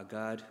a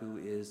God who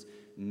is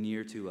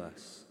near to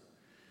us.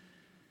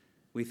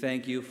 We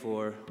thank you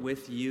for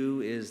with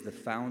you is the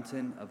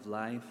fountain of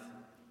life,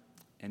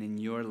 and in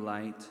your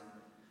light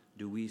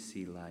do we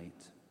see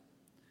light.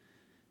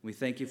 We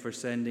thank you for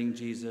sending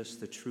Jesus,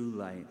 the true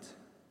light,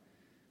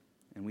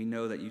 and we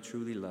know that you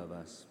truly love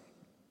us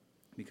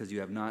because you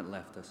have not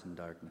left us in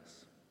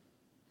darkness.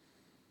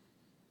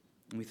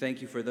 And we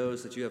thank you for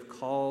those that you have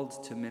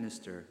called to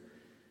minister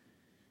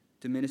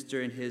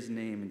in his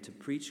name and to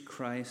preach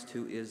Christ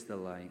who is the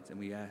light. And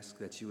we ask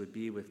that you would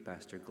be with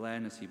Pastor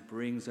Glenn as he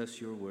brings us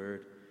your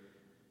word,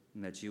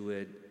 and that you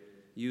would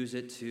use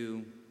it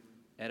to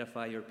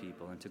edify your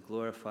people and to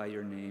glorify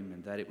your name,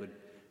 and that it would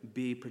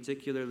be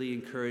particularly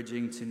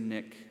encouraging to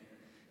Nick.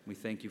 We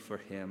thank you for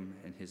him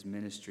and his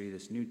ministry,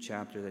 this new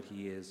chapter that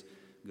he is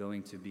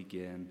going to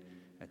begin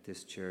at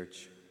this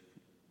church.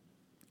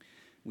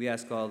 We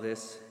ask all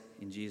this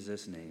in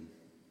Jesus' name.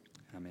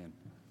 Amen.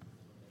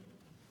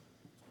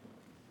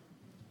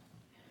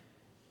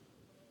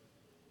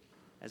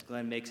 As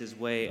Glenn makes his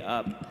way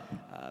up,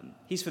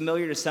 he's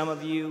familiar to some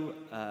of you.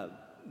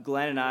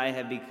 Glenn and I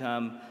have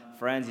become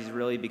friends. He's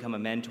really become a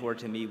mentor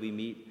to me. We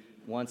meet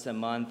once a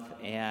month,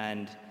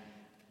 and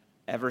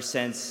ever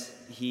since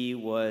he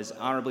was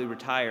honorably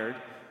retired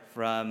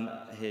from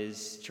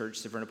his church,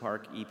 Severna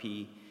Park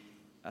EP,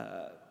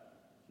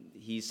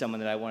 he's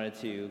someone that I wanted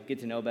to get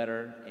to know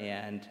better,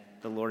 and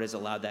the Lord has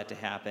allowed that to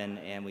happen,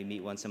 and we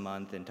meet once a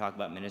month and talk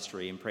about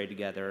ministry and pray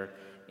together,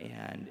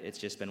 and it's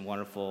just been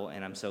wonderful,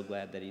 and I'm so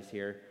glad that he's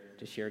here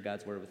to share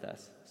God's word with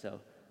us.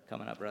 So,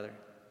 come on up, brother.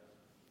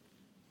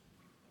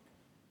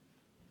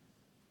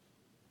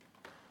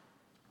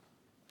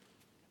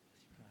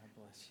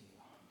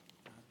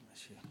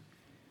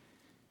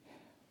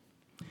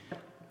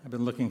 I've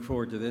been looking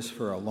forward to this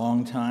for a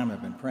long time.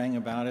 I've been praying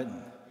about it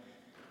and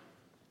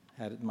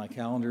had it in my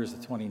calendar as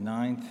the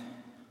 29th.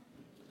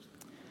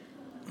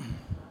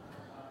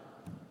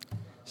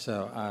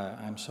 So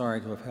I'm sorry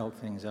to have held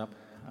things up.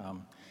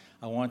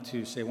 I want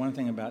to say one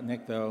thing about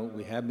Nick, though.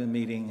 We have been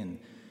meeting and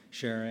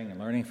sharing and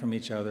learning from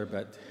each other,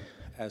 but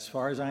as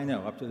far as I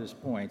know, up to this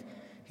point,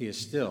 he is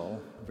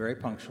still very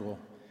punctual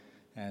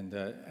and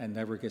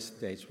never gets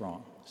the dates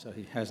wrong. So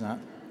he has not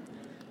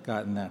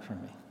gotten that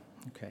from me.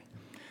 Okay.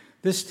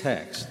 This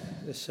text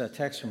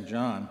from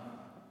John,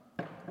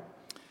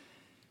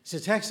 it's a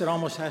text that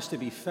almost has to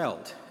be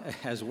felt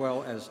as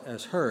well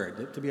as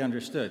heard, to be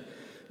understood.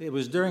 It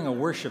was during a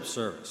worship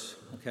service,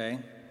 okay?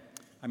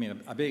 I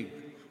mean, a big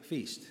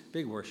feast,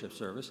 big worship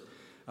service.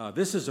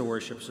 This is a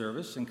worship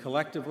service, and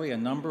collectively a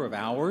number of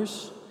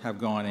hours have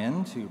gone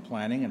into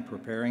planning and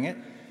preparing it.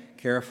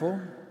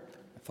 Careful,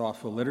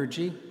 thoughtful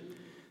liturgy.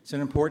 It's an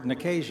important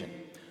occasion.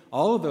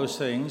 All of those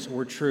things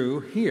were true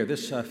here.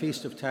 This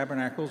Feast of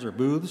Tabernacles or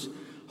Booths,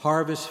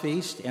 harvest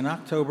feast in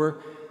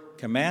October,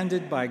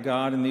 commanded by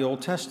God in the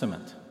Old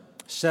Testament.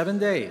 7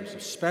 days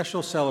of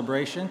special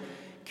celebration,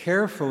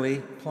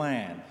 carefully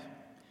planned.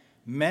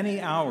 Many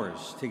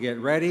hours to get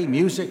ready,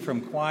 music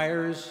from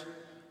choirs,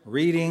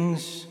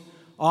 readings,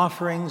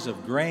 offerings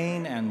of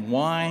grain and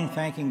wine,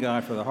 thanking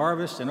God for the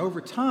harvest. And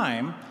over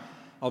time,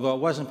 although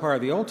it wasn't part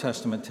of the Old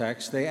Testament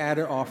text, they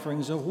added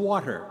offerings of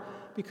water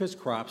because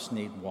crops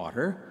need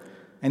water.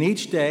 And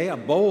each day, a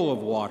bowl of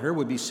water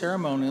would be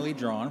ceremonially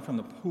drawn from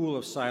the pool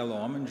of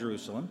Siloam in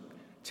Jerusalem,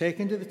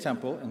 taken to the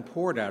temple, and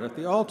poured out at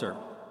the altar.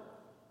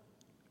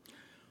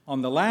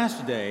 On the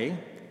last day,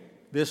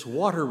 this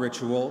water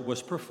ritual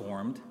was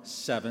performed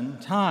 7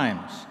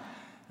 times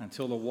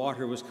until the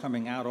water was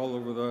coming out all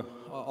over the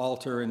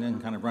altar and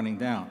then kind of running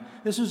down.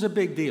 This was a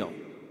big deal.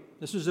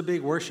 This was a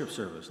big worship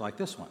service like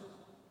this one.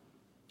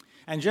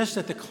 And just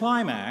at the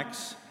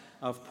climax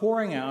of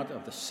pouring out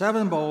of the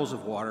 7 bowls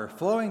of water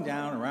flowing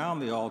down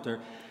around the altar,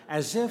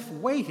 as if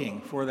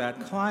waiting for that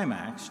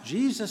climax,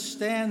 Jesus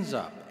stands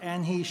up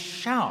and he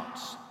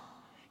shouts.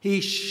 He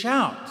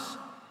shouts,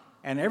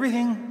 and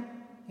everything,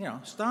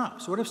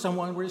 stops. What if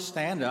someone were to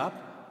stand up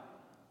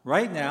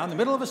right now in the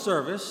middle of a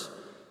service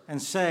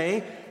and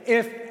say,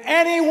 "If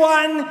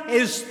anyone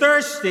is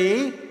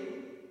thirsty,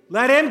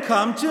 let him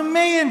come to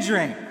me and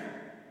drink.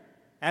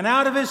 And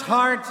out of his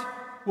heart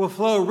will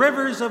flow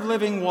rivers of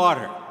living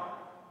water.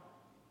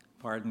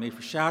 Pardon me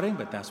for shouting,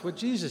 but that's what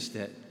Jesus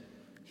did.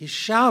 He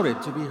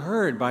shouted to be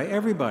heard by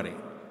everybody.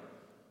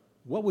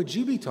 What would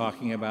you be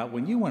talking about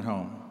when you went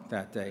home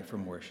that day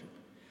from worship?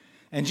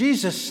 And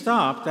Jesus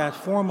stopped that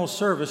formal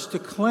service to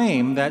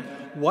claim that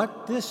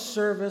what this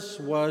service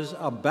was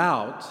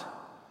about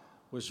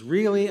was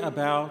really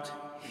about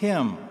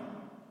him.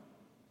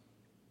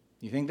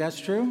 You think that's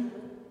true?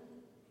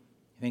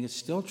 You think it's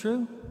still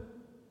true?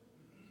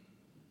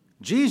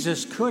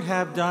 Jesus could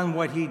have done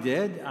what he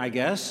did, I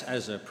guess,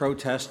 as a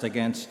protest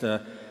against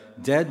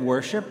dead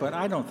worship, but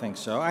I don't think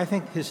so. I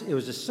think it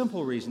was a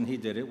simple reason he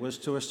did it, was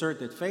to assert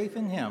that faith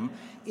in him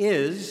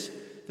is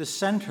the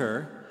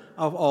center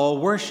of all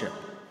worship.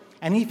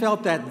 And he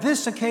felt that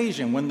this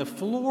occasion, when the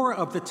floor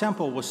of the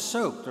temple was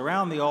soaked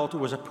around the altar,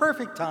 was a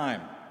perfect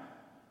time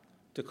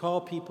to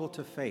call people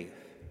to faith.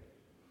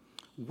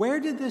 Where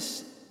did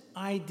this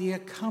idea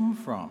come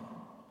from?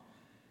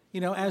 You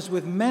know, as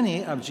with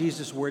many of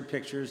Jesus' word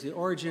pictures, the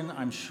origin,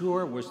 I'm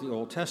sure, was the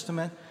Old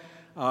Testament.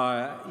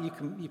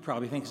 You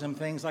probably think of some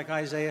things like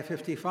Isaiah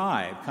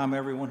 55, come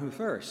everyone who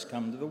thirsts,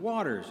 come to the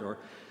waters. Or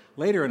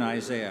later in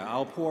Isaiah,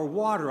 I'll pour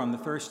water on the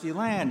thirsty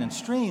land and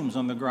streams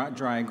on the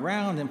dry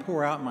ground and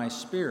pour out my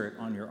spirit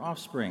on your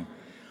offspring.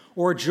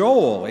 Or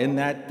Joel, in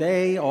that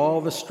day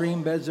all the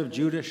stream beds of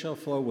Judah shall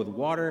flow with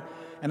water,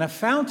 and a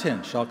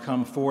fountain shall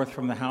come forth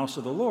from the house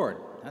of the Lord.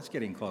 That's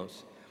getting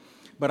close.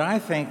 But I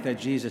think that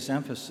Jesus'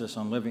 emphasis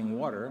on living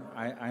water,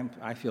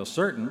 I feel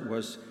certain,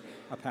 was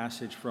a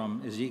passage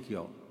from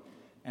Ezekiel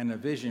and a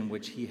vision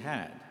which he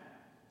had.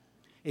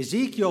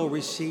 Ezekiel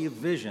received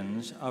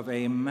visions of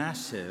a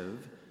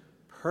massive,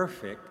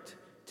 perfect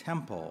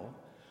temple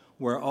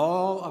where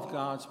all of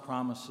God's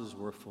promises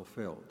were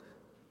fulfilled,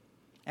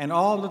 and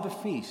all of the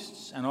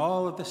feasts and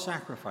all of the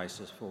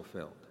sacrifices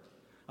fulfilled.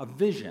 A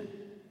vision.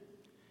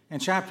 In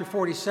chapter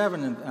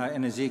 47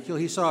 in Ezekiel,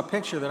 he saw a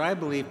picture that I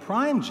believe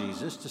primed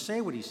Jesus to say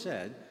what he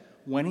said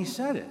when he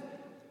said it.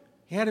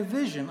 He had a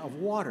vision of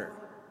water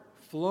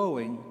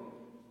flowing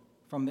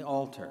from the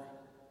altar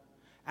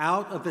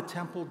out of the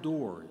temple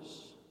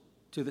doors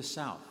to the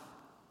south.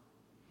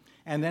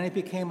 And then it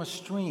became a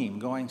stream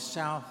going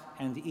south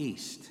and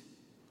east.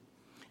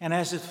 And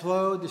as it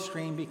flowed, the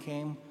stream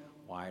became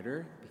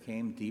wider,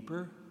 became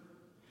deeper,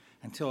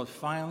 until it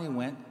finally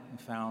went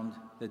and found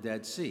the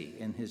Dead Sea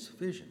in his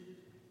vision.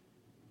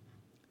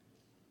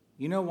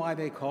 You know why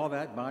they call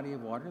that body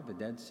of water the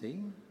Dead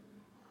Sea?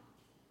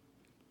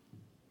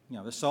 You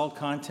know, the salt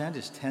content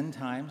is 10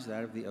 times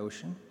that of the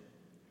ocean.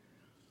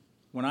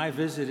 When I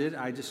visited,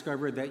 I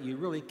discovered that you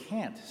really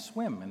can't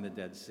swim in the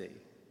Dead Sea.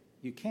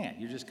 You can't.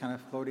 You're just kind of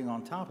floating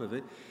on top of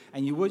it.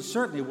 And you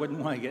certainly wouldn't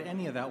want to get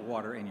any of that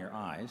water in your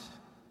eyes.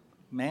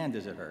 Man,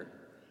 does it hurt.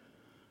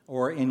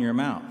 Or in your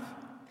mouth.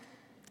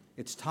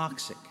 It's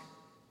toxic.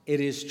 It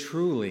is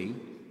truly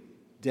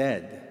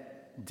dead.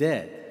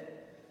 Dead.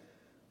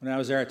 When I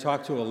was there, I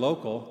talked to a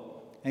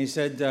local, and he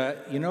said,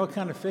 you know what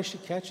kind of fish you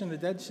catch in the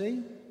Dead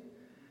Sea?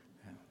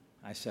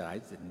 I said, I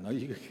didn't know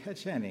you could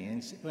catch any.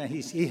 And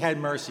he had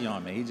mercy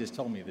on me. He just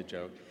told me the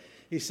joke.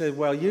 He said,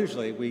 well,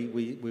 usually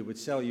we would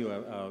sell you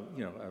a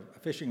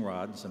fishing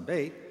rod and some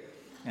bait,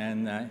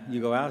 and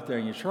you go out there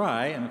and you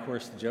try, and of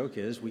course the joke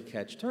is we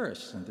catch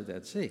tourists in the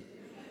Dead Sea.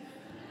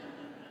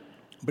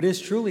 But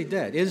it's truly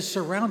dead. It is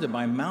surrounded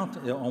by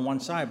on one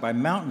side by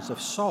mountains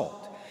of salt.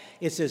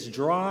 It's as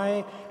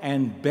dry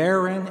and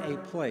barren a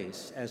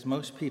place as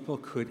most people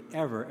could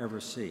ever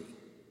see.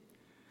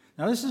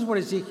 Now, this is what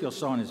Ezekiel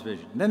saw in his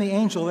vision. Then the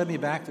angel led me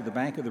back to the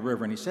bank of the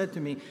river, and he said to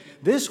me,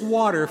 this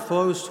water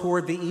flows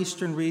toward the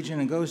eastern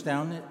region and goes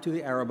down to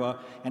the Arabah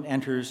and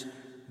enters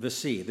the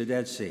sea, the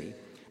Dead Sea.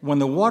 When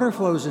the water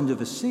flows into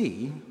the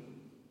sea,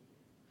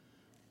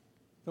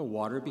 the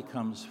water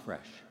becomes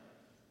fresh.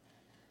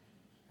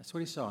 That's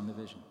what he saw in the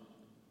vision.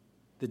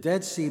 The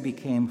Dead Sea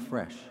became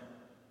fresh.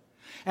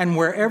 And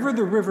wherever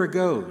the river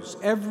goes,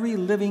 every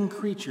living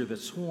creature that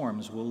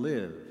swarms will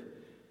live.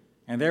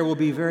 And there will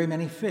be very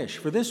many fish.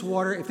 For this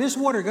water, if this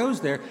water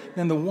goes there,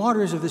 then the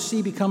waters of the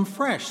sea become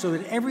fresh, so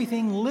that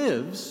everything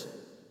lives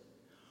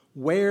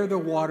where the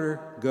water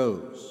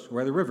goes,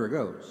 where the river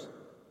goes.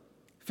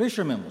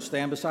 Fishermen will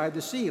stand beside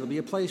the sea. It'll be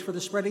a place for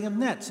the spreading of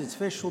nets. Its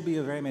fish will be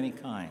of very many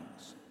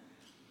kinds.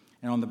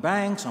 And on the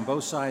banks, on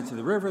both sides of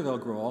the river, they'll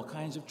grow all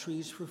kinds of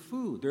trees for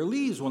food. Their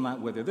leaves will not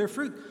wither. Their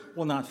fruit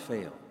will not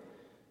fail.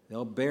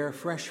 They'll bear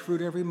fresh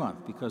fruit every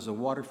month because the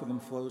water for them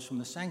flows from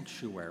the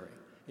sanctuary.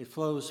 It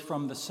flows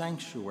from the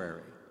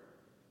sanctuary.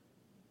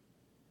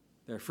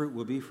 Their fruit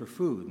will be for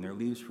food and their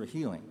leaves for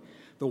healing.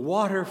 The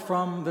water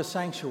from the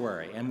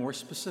sanctuary, and more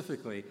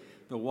specifically,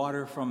 the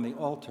water from the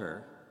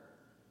altar,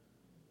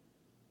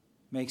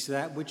 makes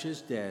that which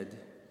is dead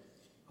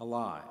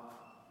alive.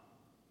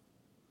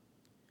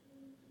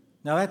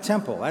 Now that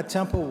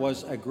temple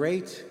was a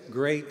great,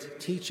 great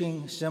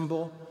teaching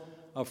symbol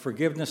of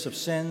forgiveness of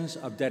sins,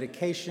 of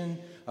dedication,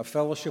 of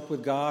fellowship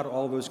with God,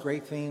 all those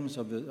great themes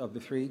of the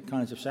three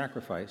kinds of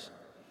sacrifice.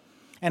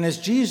 And as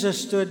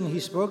Jesus stood and he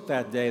spoke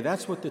that day,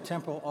 that's what the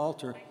temple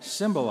altar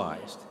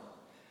symbolized.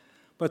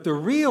 But the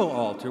real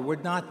altar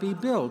would not be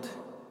built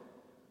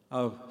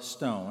of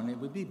stone. It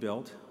would be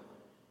built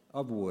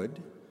of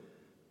wood,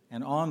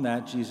 and on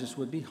that Jesus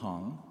would be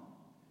hung,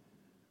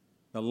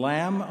 the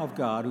Lamb of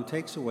God who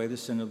takes away the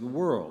sin of the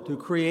world, who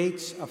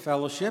creates a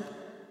fellowship,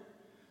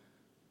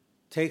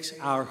 takes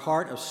our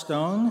heart of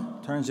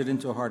stone, turns it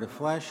into a heart of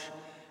flesh,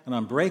 an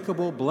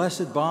unbreakable,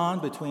 blessed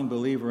bond between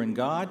believer and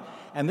God.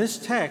 And this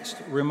text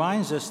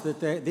reminds us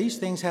that these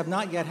things have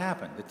not yet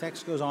happened. The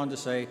text goes on to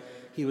say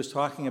he was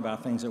talking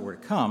about things that were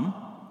to come: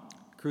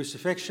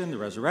 crucifixion, the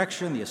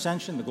resurrection, the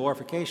ascension, the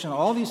glorification.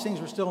 All these things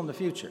were still in the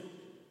future.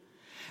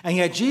 And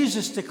yet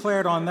Jesus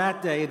declared on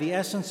that day the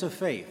essence of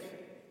faith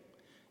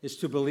is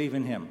to believe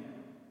in him.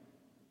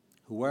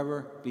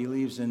 Whoever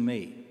believes in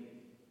me,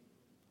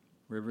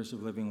 rivers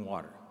of living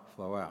water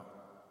flow out.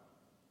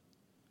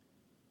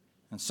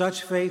 And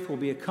such faith will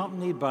be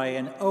accompanied by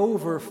an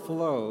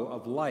overflow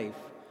of life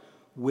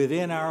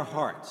within our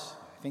hearts.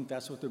 I think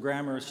that's what the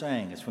grammar is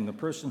saying. It's from the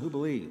person who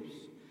believes.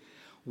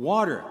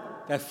 Water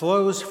that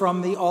flows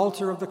from the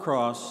altar of the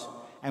cross,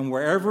 and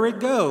wherever it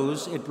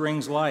goes, it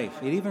brings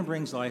life. It even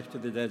brings life to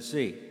the Dead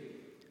Sea.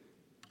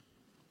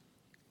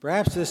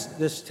 Perhaps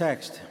this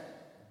text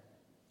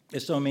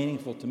is so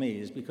meaningful to me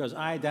is because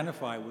I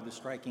identify with the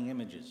striking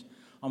images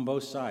on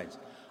both sides.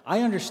 I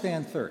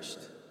understand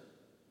thirst.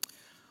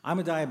 I'm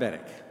a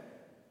diabetic.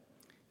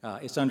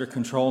 It's under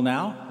control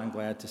now, I'm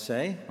glad to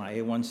say. My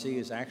A1C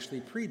is actually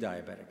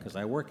pre-diabetic because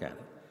I work at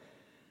it.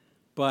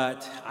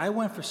 But I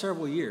went for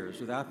several years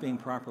without being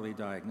properly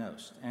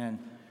diagnosed. And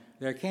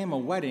there came a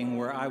wedding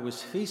where I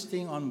was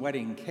feasting on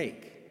wedding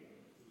cake.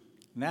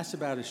 And that's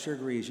about as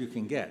sugary as you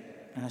can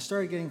get. And I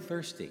started getting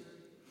thirsty.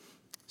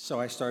 So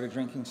I started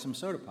drinking some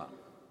soda pop.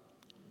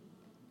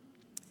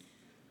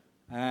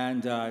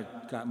 And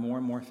got more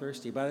and more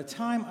thirsty. By the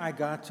time I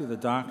got to the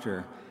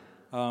doctor,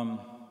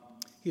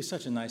 he's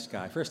such a nice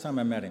guy. First time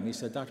I met him, he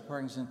said, "Dr.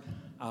 Parkinson,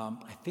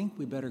 I think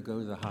we better go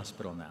to the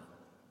hospital now,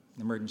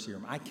 the emergency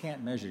room. I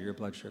can't measure your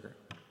blood sugar."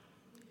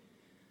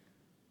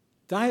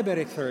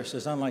 Diabetic thirst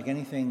is unlike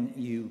anything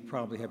you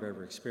probably have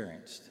ever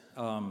experienced.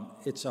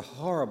 It's a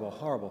horrible,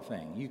 horrible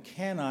thing. You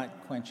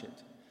cannot quench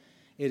it.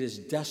 It is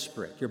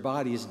desperate. Your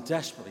body is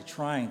desperately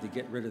trying to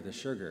get rid of the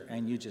sugar,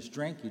 and you just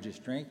drink,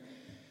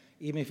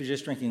 even if you're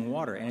just drinking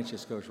water, and it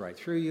just goes right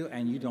through you,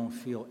 and you don't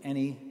feel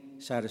any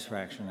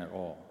satisfaction at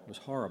all. It was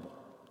horrible.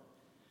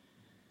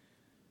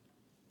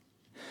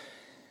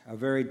 A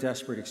very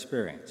desperate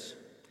experience.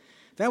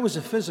 That was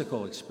a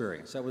physical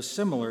experience. That was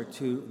similar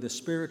to the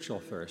spiritual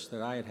thirst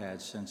that I had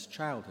had since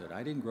childhood.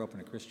 I didn't grow up in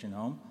a Christian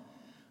home.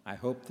 I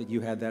hope that you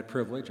had that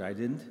privilege. I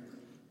didn't.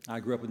 I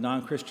grew up with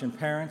non-Christian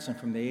parents, and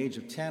from the age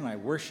of 10, I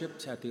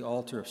worshiped at the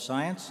altar of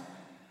science.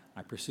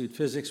 I pursued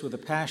physics with a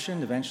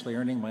passion, eventually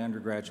earning my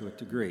undergraduate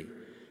degree,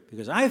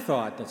 because I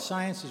thought that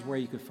science is where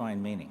you could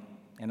find meaning,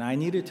 and I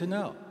needed to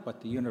know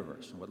what the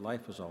universe and what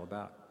life was all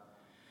about.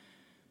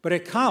 But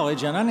at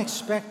college, an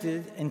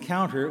unexpected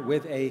encounter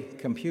with a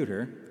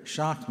computer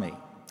shocked me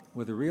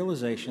with the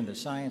realization that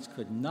science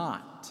could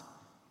not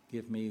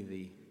give me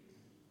the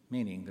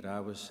meaning that I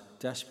was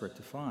desperate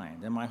to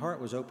find. And my heart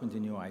was open to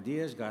new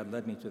ideas. God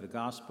led me to the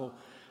gospel.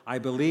 I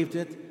believed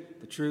it,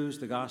 the truths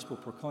the gospel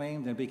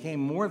proclaimed, and it became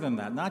more than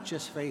that, not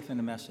just faith in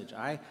a message.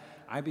 I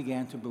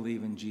began to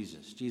believe in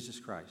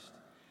Jesus Christ.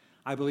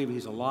 I believe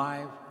he's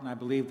alive, and I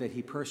believe that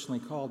he personally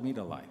called me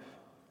to life.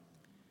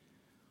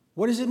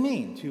 What does it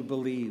mean to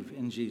believe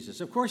in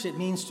Jesus? Of course, it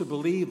means to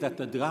believe that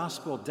the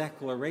gospel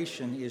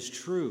declaration is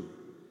true.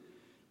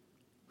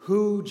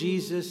 Who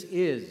Jesus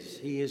is.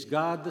 He is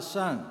God the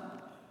Son,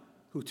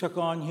 who took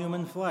on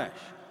human flesh.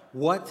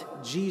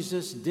 What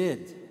Jesus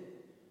did.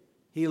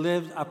 He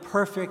lived a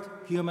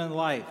perfect human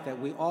life that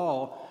we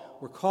all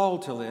were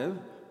called to live,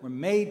 were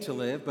made to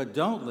live, but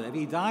don't live.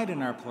 He died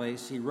in our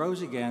place, he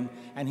rose again,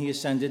 and he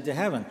ascended to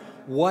heaven.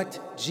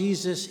 What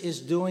Jesus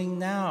is doing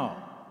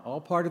now, all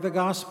part of the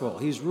gospel.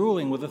 He's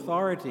ruling with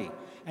authority,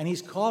 and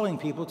he's calling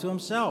people to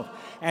himself.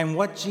 And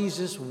what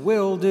Jesus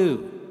will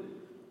do,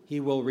 he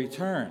will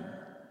return.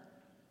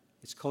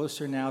 It's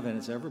closer now than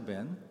it's ever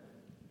been.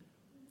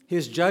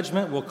 His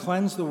judgment will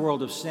cleanse the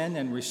world of sin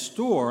and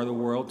restore the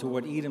world to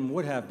what Eden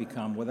would have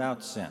become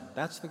without sin.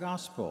 That's the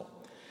gospel.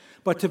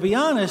 But to be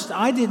honest,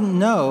 I didn't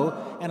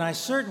know, and I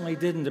certainly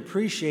didn't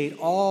appreciate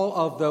all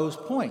of those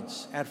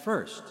points at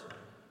first.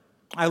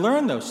 I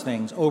learned those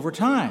things over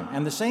time,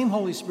 and the same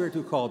Holy Spirit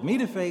who called me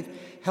to faith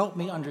helped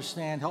me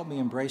understand, helped me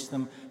embrace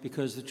them,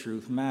 because the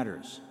truth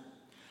matters.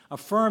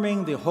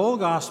 Affirming the whole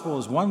gospel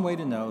is one way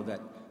to know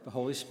that the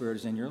Holy Spirit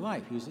is in your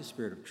life. He's the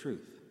Spirit of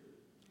truth.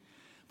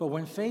 But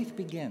when faith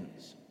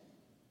begins,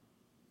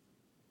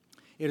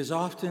 it is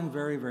often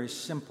very, very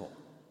simple.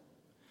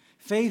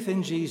 Faith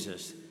in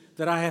Jesus,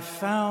 that I have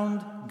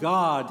found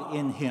God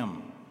in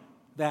him,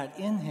 that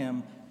in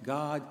him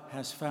God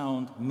has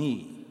found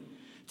me.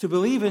 To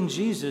believe in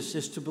Jesus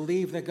is to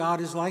believe that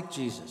God is like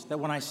Jesus, that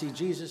when I see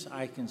Jesus,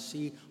 I can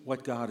see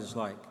what God is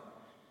like.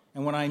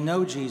 And when I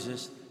know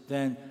Jesus,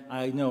 then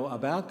I know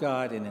about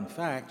God. And in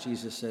fact,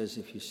 Jesus says,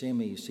 if you see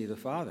me, you see the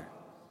Father.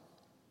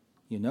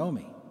 You know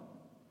me.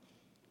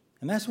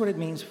 And that's what it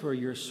means for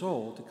your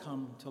soul to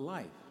come to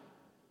life.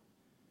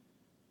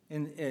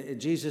 And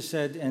Jesus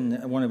said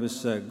in one of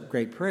his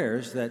great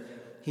prayers that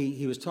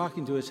he was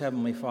talking to his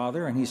heavenly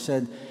Father, and he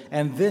said,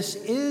 and this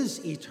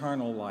is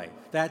eternal life,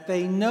 that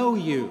they know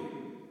you.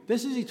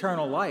 This is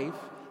eternal life,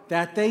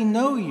 that they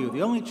know you,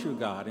 the only true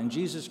God, and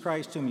Jesus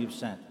Christ whom you've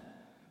sent.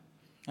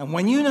 And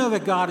when you know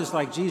that God is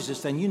like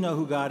Jesus, then you know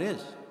who God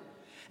is.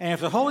 And if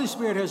the Holy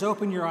Spirit has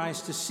opened your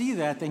eyes to see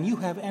that, then you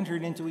have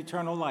entered into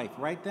eternal life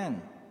right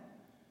then.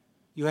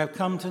 You have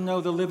come to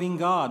know the living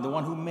God, the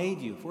one who made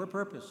you for a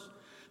purpose,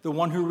 the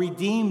one who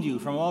redeemed you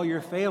from all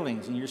your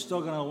failings, and you're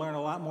still going to learn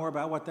a lot more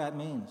about what that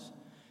means,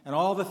 and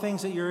all the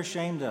things that you're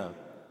ashamed of,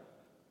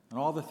 and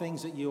all the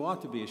things that you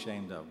ought to be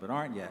ashamed of but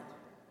aren't yet,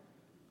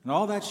 and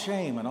all that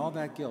shame and all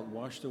that guilt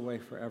washed away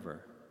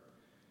forever.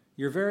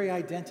 Your very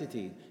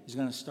identity is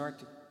going to start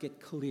to get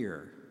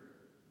clear.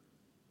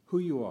 Who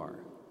you are,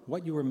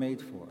 what you were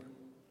made for,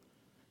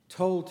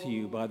 told to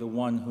you by the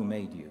one who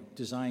made you,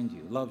 designed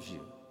you, loves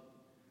you.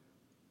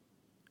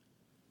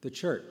 The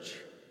church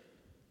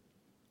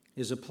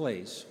is a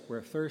place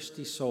where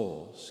thirsty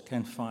souls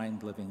can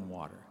find living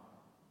water.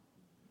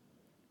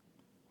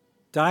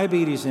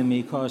 Diabetes in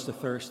me caused a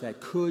thirst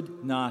that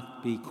could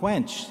not be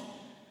quenched.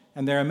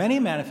 And there are many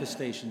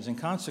manifestations and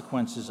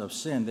consequences of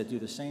sin that do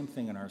the same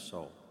thing in our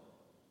soul.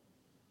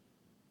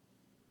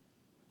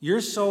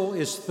 Your soul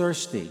is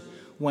thirsty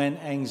when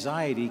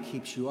anxiety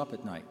keeps you up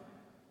at night.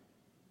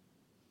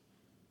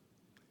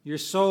 Your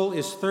soul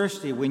is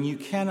thirsty when you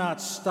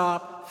cannot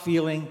stop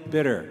feeling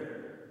bitter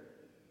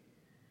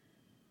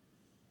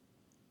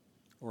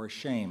or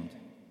ashamed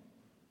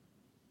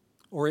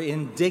or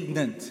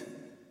indignant,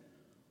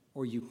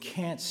 or you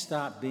can't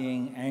stop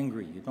being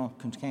angry. You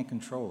can't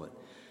control it.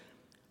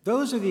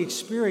 Those are the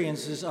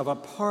experiences of a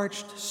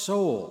parched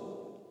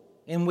soul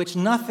in which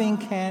nothing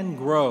can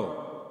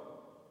grow,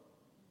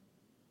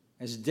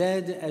 as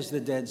dead as the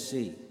Dead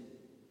Sea.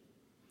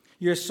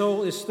 Your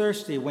soul is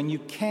thirsty when you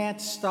can't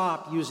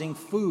stop using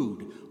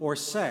food or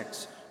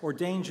sex or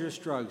dangerous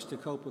drugs to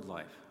cope with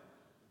life.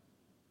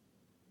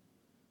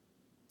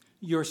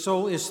 Your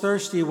soul is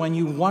thirsty when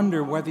you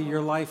wonder whether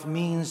your life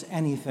means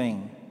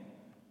anything,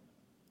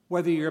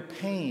 whether your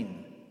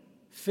pain,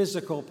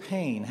 physical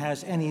pain,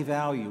 has any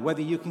value,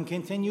 whether you can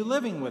continue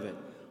living with it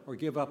or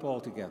give up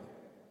altogether.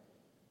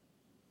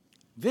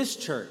 This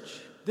church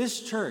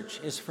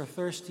is for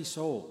thirsty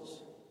souls.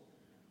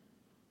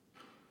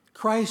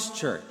 Christ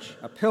Church,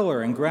 a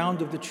pillar and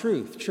ground of the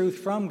truth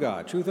from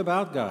God, truth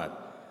about God.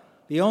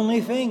 The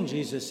only thing,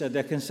 Jesus said,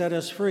 that can set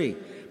us free.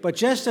 But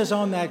just as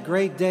on that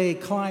great day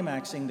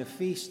climaxing the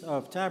Feast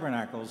of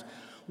Tabernacles,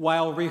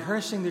 while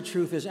rehearsing the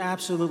truth is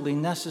absolutely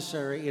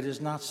necessary, it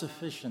is not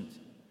sufficient.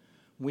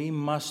 We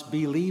must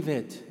believe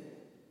it.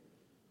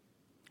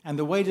 And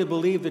the way to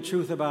believe the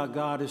truth about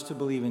God is to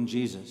believe in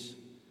Jesus.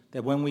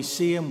 That when we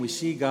see him, we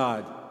see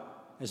God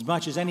as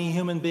much as any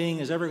human being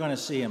is ever going to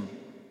see him,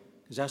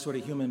 because that's what a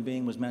human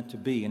being was meant to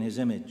be, in his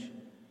image.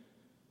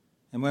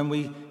 And when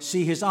we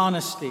see his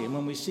honesty, and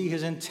when we see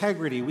his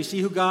integrity, we see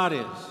who God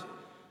is.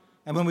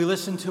 And when we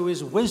listen to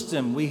his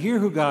wisdom, we hear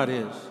who God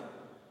is.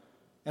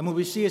 And when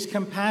we see his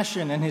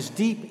compassion and his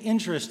deep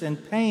interest in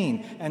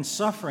pain and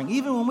suffering,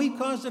 even when we've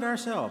caused it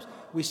ourselves,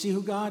 we see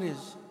who God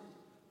is.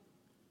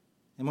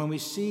 And when we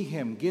see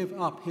him give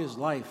up his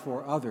life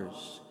for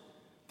others,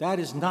 that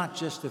is not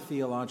just a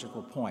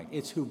theological point.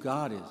 It's who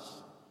God is.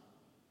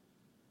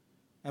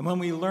 And when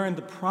we learn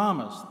the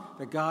promise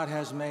that God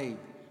has made,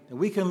 that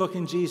we can look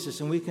in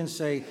Jesus and we can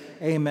say,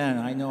 amen,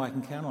 I know I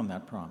can count on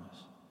that promise.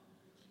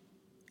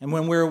 And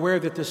when we're aware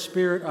that the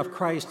Spirit of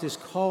Christ is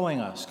calling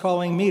us,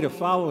 calling me to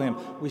follow him,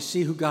 we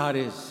see who God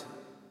is.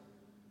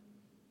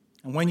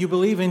 And when you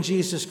believe in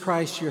Jesus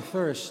Christ, your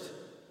thirst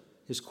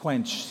is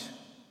quenched.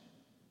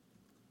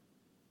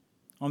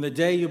 On the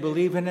day you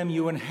believe in him,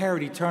 you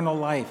inherit eternal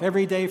life.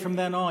 Every day from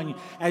then on,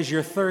 as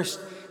your thirst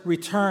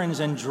returns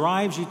and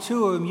drives you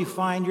to him, you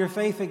find your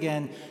faith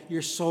again.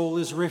 Your soul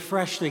is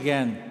refreshed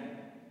again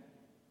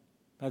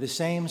by the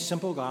same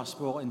simple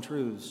gospel and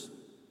truths.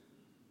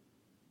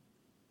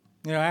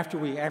 You know, after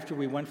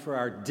we went for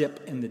our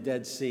dip in the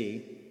Dead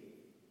Sea,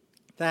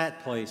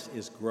 that place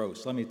is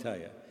gross, let me tell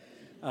you.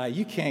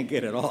 You can't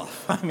get it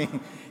off. I mean,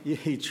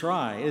 you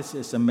try.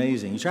 It's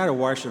amazing. You try to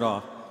wash it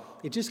off.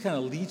 It just kind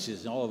of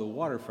leaches all of the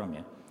water from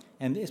you.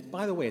 And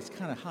by the way, it's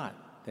kind of hot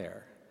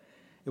there.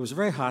 It was a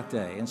very hot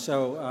day, and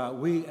so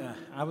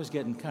I was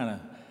getting kind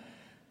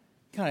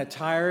of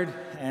tired,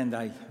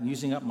 and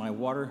using up my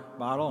water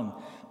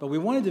bottle. But we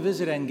wanted to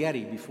visit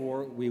En-Gedi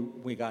before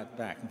we got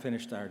back and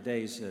finished our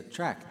day's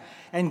trek.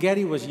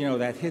 En-Gedi was,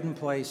 that hidden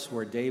place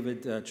where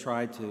David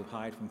tried to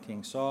hide from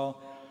King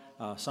Saul.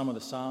 Some of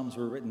the Psalms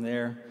were written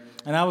there.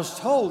 And I was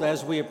told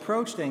as we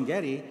approached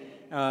En-Gedi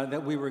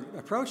that we were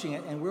approaching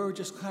it, and we were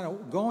just kind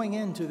of going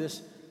into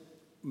this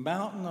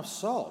mountain of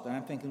salt. And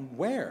I'm thinking,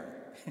 where?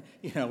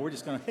 We're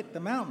just going to hit the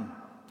mountain.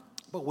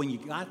 But when you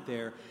got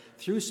there,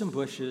 through some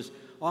bushes,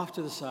 off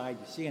to the side,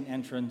 you see an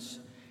entrance,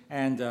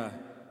 and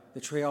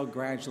the trail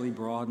gradually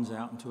broadens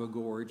out into a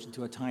gorge,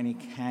 into a tiny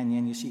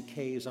canyon. You see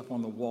caves up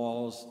on the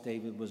walls.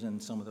 David was in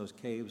some of those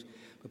caves.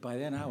 But by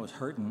then I was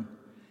hurting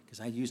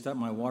because I used up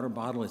my water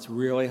bottle. It's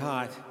really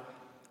hot,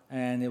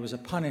 and it was a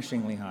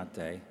punishingly hot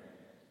day.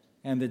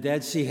 And the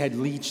Dead Sea had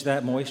leached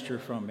that moisture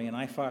from me, and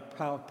I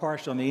felt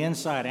parched on the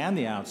inside and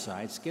the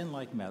outside, skin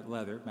like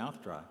leather,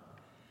 mouth dry,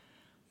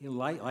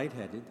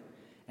 lightheaded.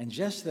 And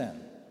just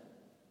then,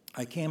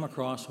 I came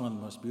across one of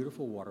the most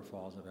beautiful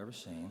waterfalls I've ever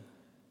seen.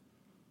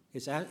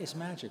 It's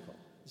magical.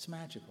 It's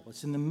magical.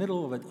 It's in the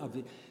middle of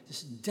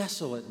this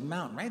desolate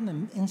mountain, right in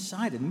the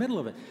inside, in the middle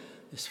of it,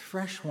 this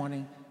fresh,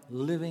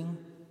 living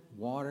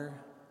water.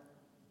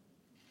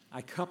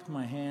 I cupped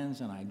my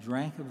hands and I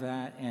drank of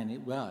that, and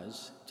it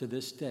was, to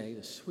this day,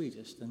 the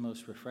sweetest and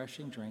most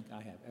refreshing drink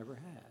I have ever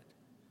had.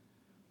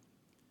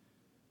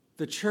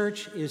 The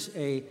church is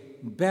a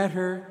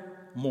better,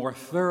 more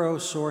thorough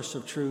source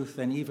of truth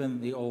than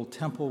even the old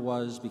temple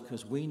was,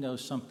 because we know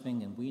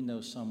something and we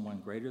know someone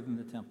greater than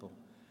the temple.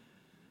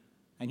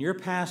 And your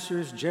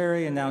pastors,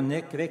 Jerry and now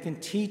Nick, they can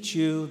teach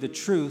you the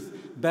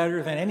truth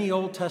better than any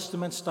Old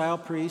Testament style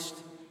priest,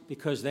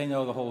 because they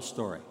know the whole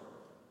story.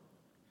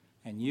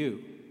 And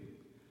you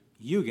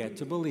get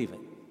to believe it.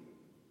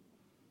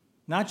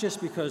 Not just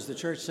because the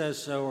church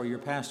says so or your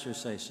pastors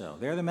say so.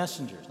 They're the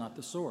messengers, not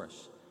the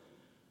source.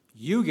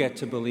 You get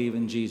to believe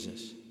in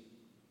Jesus.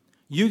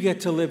 You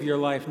get to live your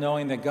life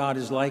knowing that God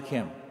is like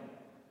him,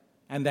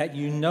 and that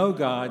you know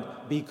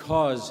God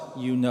because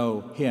you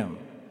know him.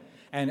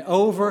 And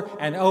over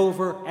and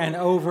over and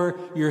over,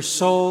 your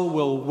soul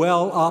will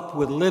well up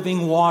with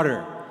living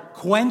water,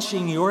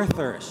 quenching your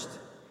thirst,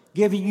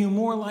 giving you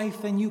more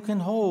life than you can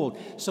hold,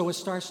 so it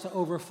starts to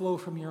overflow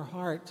from your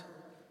heart.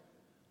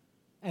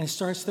 And it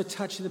starts to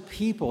touch the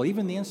people,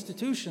 even the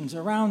institutions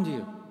around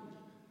you.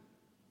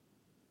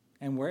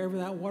 And wherever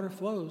that water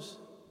flows,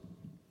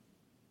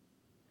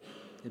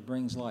 it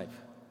brings life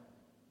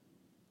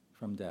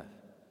from death.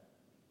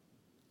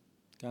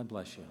 God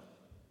bless you.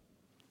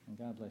 And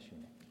God bless you,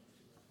 Nick.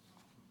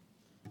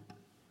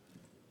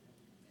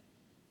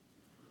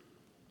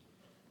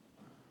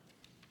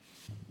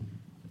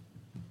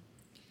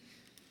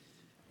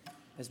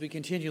 As we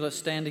continue, let's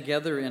stand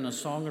together in a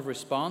song of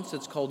response.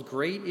 It's called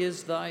Great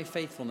Is Thy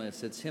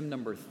Faithfulness. It's hymn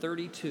number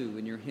 32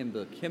 in your hymn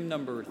book. Hymn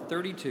number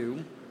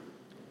 32,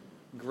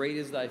 Great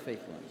Is Thy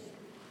Faithfulness.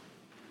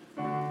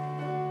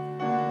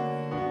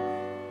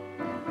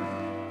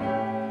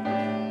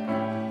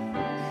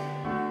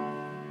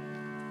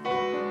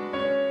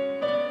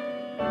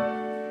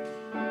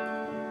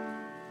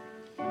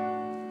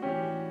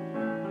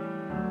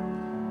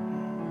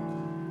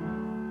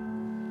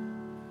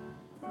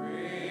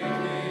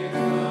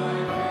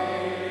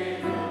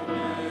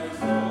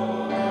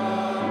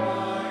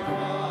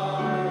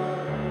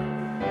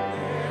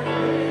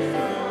 There is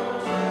no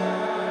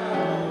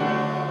shadow of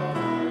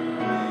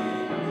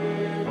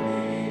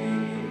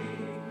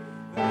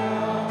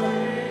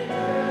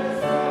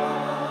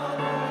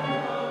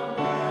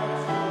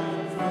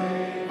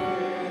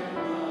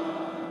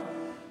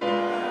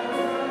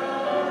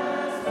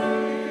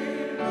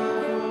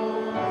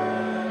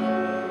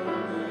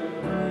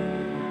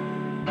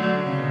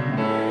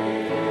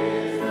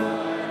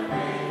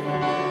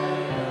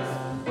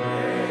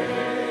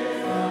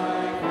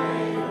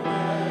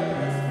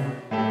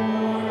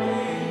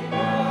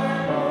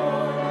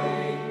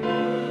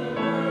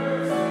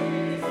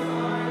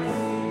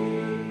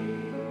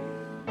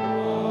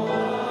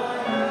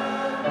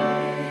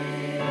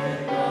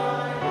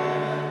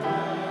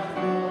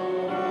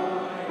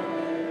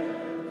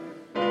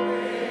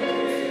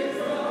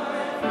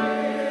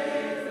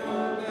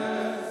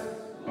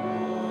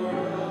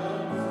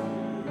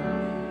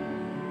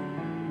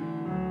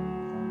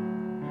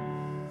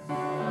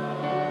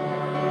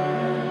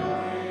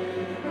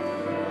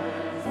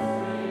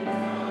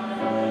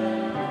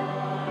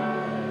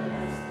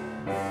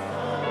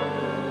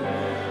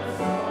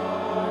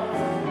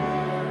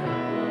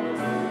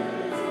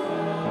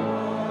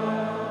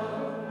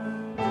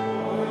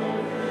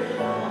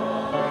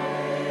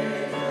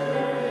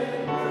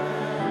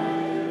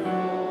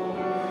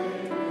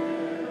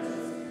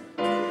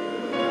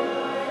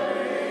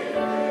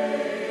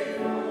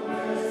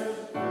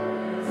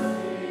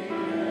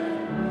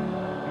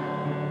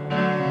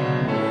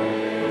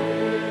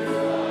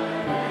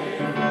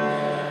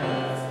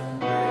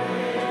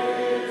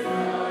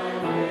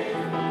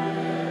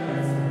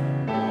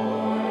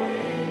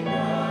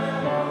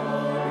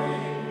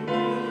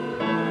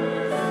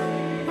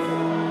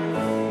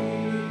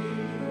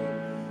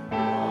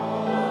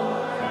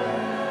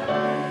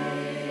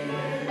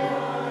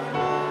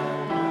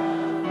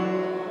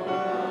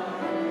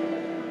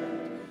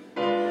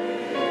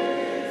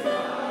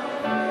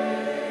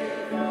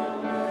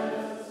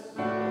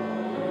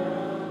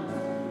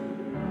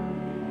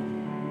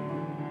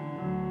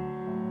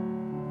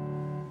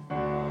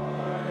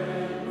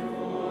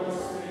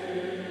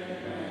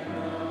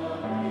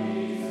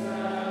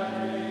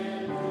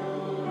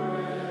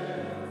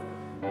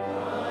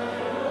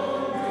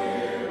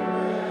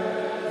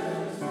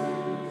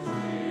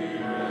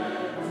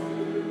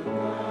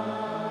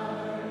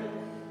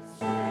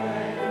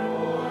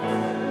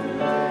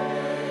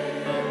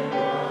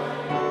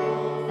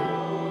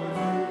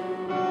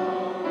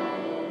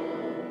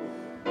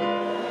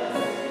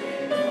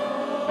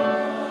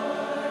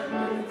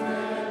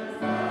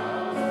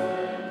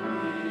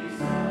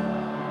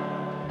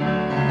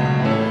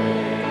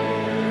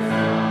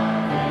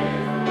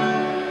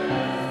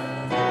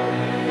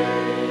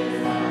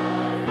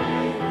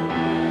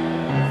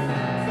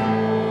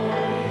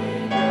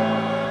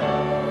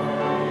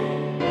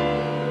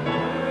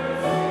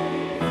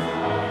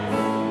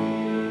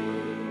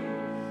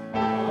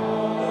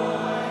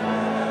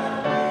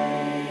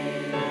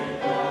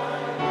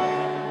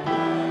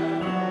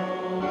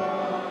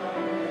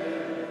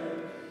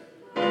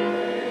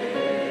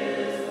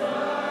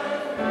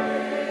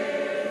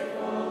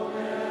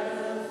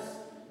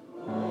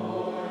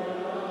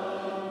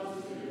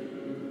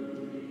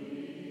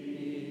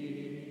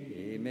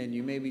Amen.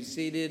 You may be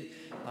seated.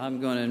 I'm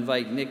going to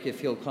invite Nick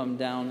if he'll come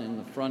down in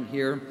the front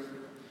here.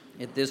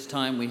 At this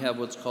time, we have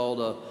what's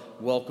called a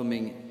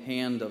welcoming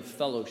hand of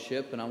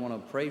fellowship, and I want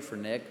to pray for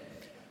Nick.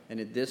 And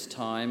at this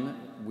time,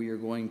 we are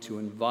going to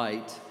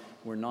invite,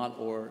 we're not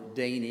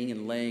ordaining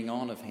and laying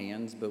on of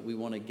hands, but we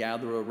want to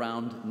gather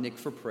around Nick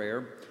for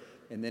prayer.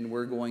 And then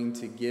we're going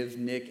to give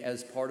Nick,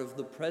 as part of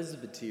the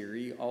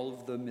presbytery, all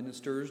of the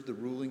ministers, the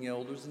ruling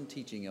elders and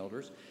teaching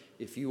elders.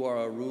 If you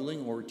are a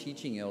ruling or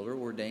teaching elder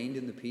ordained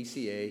in the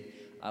PCA,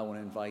 I want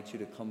to invite you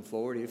to come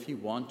forward. If you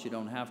want, you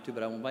don't have to,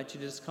 but I will invite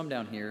you to just come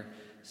down here,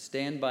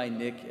 stand by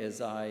Nick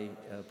as I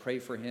pray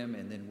for him,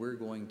 and then we're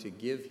going to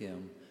give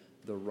him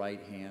the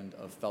right hand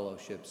of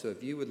fellowship. So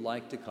if you would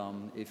like to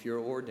come, if you're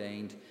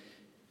ordained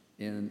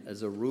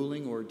as a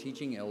ruling or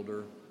teaching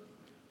elder,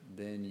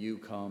 then you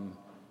come.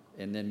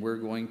 And then we're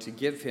going to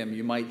give him,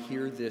 you might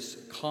hear this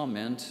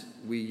comment,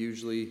 we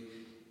usually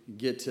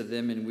get to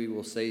them and we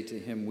will say to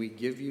him, we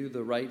give you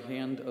the right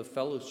hand of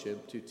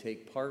fellowship to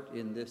take part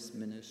in this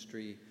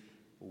ministry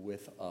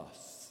with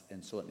us.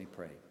 And so let me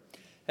pray.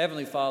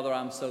 Heavenly Father,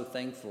 I'm so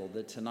thankful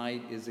that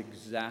tonight is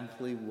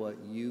exactly what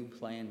you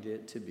planned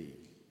it to be.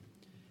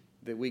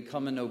 That we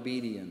come in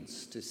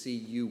obedience to see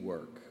you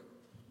work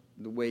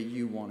the way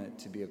you want it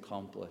to be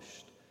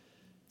accomplished.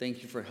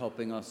 Thank you for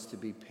helping us to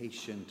be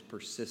patient,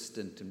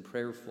 persistent, and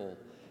prayerful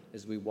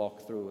as we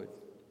walk through it.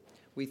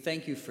 We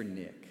thank you for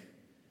Nick.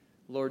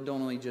 Lord,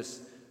 don't only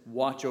just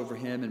watch over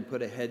him and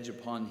put a hedge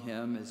upon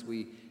him as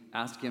we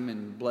ask him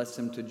and bless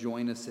him to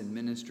join us in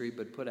ministry,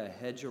 but put a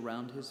hedge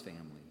around his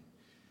family.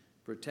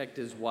 Protect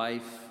his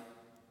wife,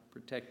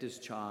 protect his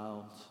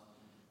child,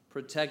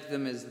 protect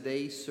them as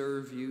they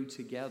serve you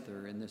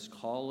together in this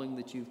calling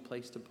that you've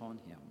placed upon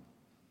him.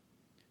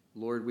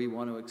 Lord, we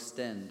want to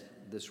extend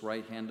this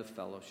right hand of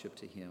fellowship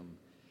to him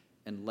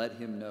and let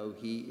him know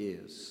he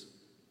is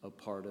a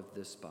part of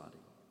this body.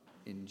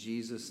 In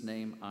Jesus'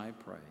 name I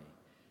pray,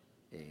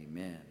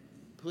 amen.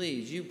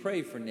 Please, you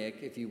pray for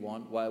Nick if you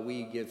want while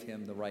we give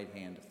him the right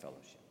hand of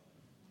fellowship.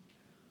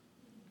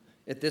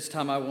 At this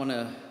time, I want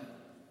to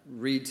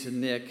read to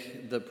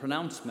Nick the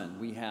pronouncement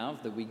we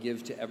have that we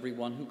give to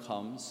everyone who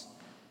comes,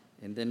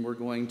 and then we're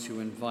going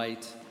to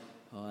invite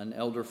an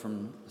elder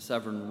from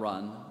Severn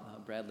Run,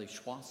 Bradley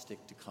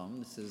Schwastik, to come.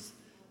 This is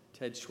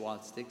Ted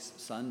Schwastik's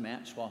son,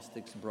 Matt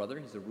Schwastik's brother.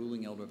 He's a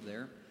ruling elder up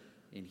there,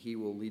 and he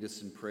will lead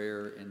us in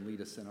prayer and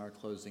lead us in our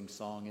closing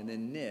song. And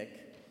then Nick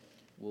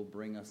will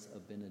bring us a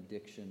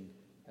benediction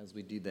as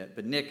we do that.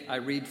 But Nick, I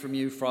read from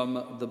you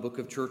from the Book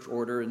of Church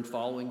Order, and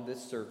following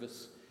this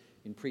service,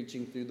 in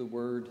preaching through the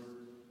Word,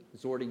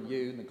 exhorting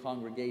you and the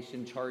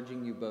congregation,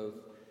 charging you both,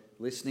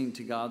 listening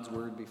to God's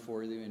Word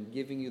before you, and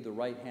giving you the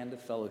right hand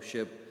of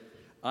fellowship,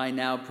 I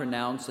now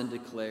pronounce and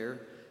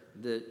declare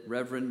that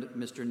Reverend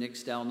Mr. Nick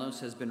Stalnos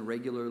has been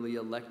regularly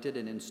elected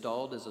and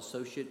installed as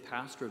associate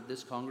pastor of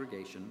this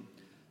congregation,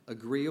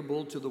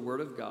 agreeable to the Word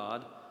of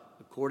God,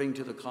 according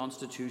to the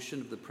Constitution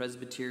of the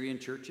Presbyterian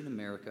Church in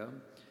America,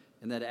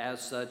 and that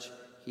as such,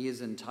 he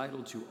is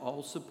entitled to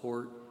all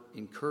support,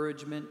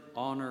 encouragement,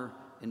 honor,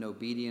 and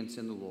obedience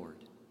in the Lord.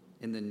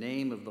 In the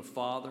name of the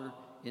Father,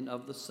 and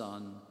of the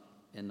Son,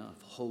 and of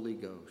the Holy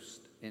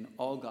Ghost. And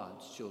all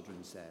God's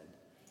children said,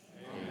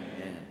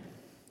 Amen.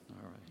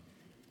 All right.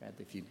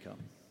 Bradley, if you'd come.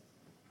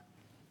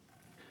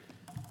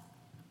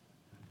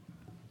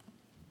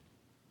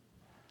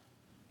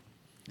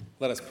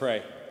 Let us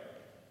pray.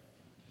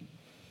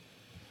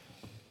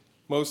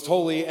 Most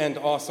holy and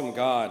awesome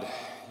God,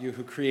 you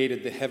who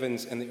created the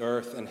heavens and the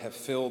earth and have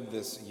filled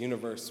this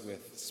universe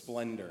with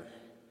splendor,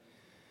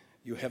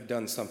 you have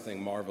done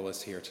something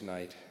marvelous here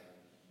tonight.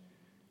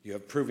 You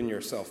have proven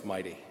yourself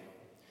mighty,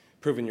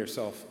 proven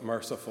yourself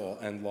merciful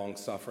and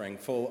long-suffering,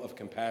 full of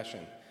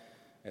compassion,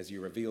 as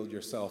you revealed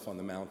yourself on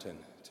the mountain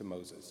to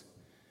Moses.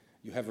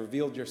 You have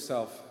revealed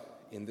yourself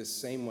in this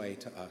same way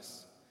to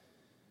us,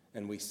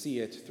 and we see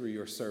it through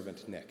your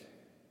servant Nick.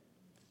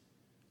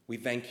 We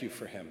thank you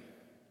for him.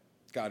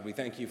 God, we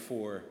thank you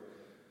for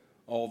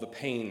all the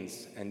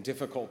pains and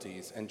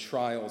difficulties and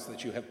trials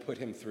that you have put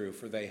him through,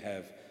 for they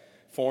have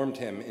formed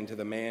him into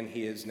the man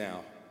he is now,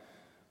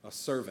 a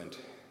servant,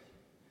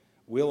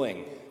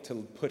 willing to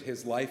put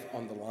his life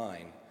on the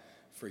line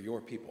for your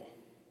people.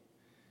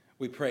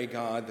 We pray,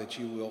 God, that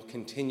you will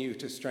continue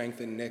to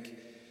strengthen Nick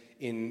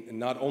in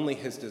not only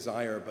his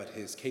desire, but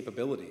his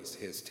capabilities,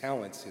 his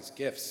talents, his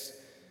gifts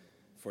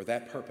for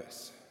that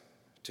purpose,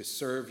 to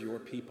serve your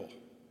people.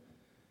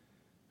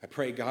 I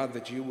pray, God,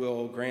 that you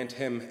will grant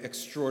him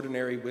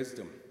extraordinary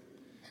wisdom,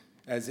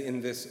 as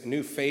in this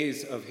new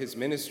phase of his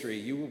ministry,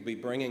 you will be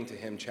bringing to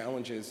him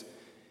challenges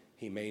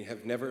he may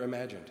have never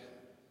imagined.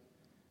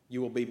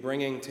 You will be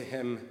bringing to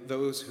him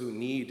those who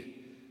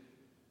need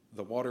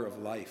the water of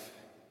life.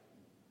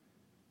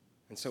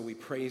 And so we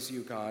praise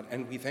you, God,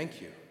 and we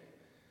thank you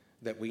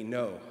that we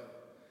know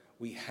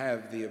we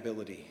have the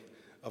ability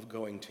of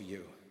going to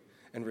you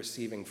and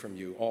receiving from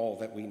you all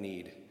that we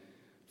need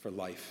for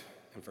life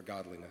and for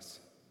godliness.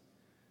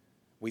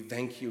 We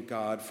thank you,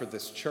 God, for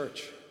this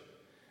church,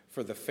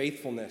 for the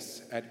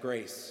faithfulness at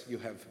Grace you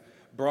have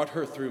brought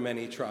her through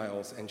many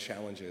trials and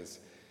challenges,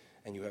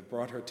 and you have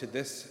brought her to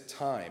this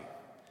time,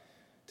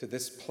 to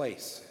this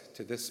place,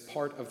 to this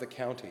part of the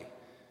county,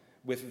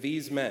 with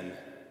these men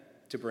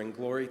to bring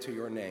glory to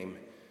your name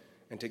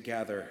and to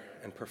gather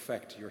and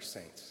perfect your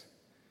saints.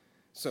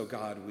 So,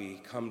 God,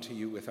 we come to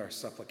you with our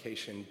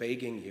supplication,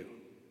 begging you.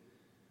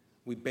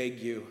 We beg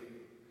you,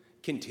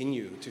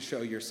 continue to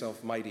show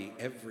yourself mighty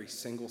every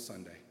single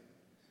Sunday.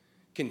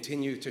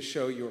 Continue to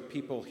show your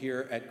people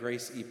here at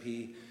Grace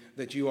EP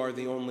that you are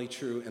the only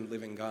true and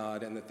living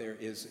God, and that there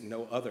is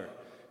no other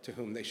to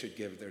whom they should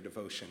give their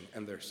devotion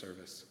and their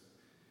service.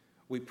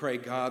 We pray,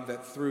 God,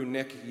 that through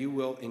Nick, you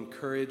will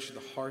encourage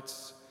the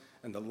hearts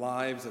and the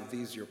lives of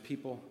these your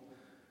people,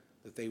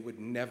 that they would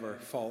never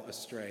fall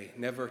astray,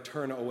 never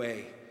turn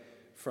away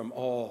from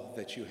all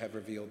that you have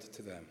revealed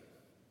to them.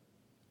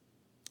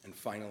 And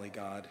finally,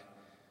 God,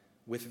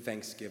 with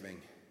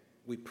thanksgiving,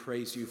 we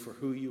praise you for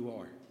who you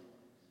are,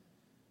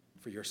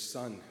 for your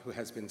Son who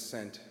has been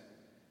sent,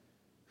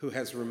 who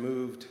has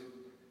removed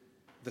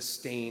the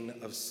stain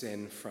of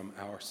sin from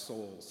our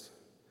souls.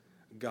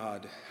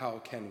 God, how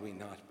can we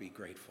not be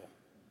grateful?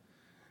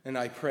 And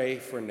I pray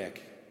for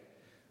Nick,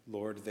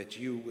 Lord, that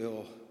you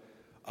will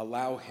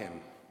allow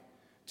him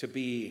to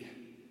be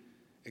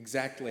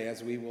exactly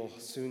as we will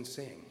soon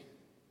sing,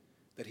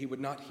 that he would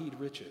not heed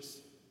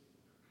riches.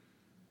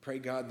 Pray,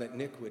 God, that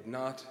Nick would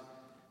not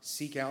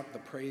seek out the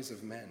praise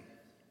of men.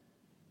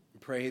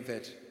 Pray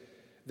that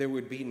there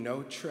would be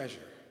no treasure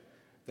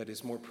that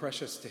is more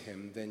precious to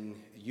him than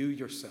you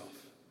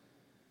yourself,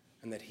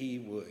 and that he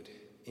would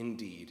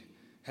indeed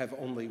have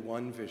only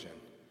one vision.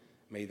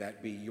 May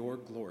that be your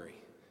glory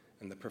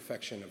and the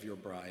perfection of your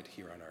bride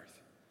here on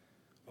earth.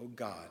 Oh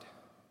God,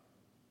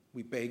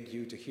 we beg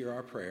you to hear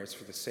our prayers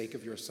for the sake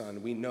of your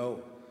Son. We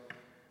know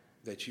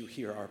that you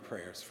hear our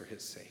prayers for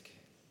his sake,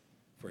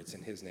 for it's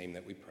in his name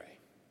that we pray.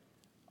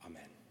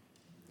 Amen.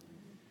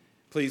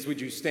 Please,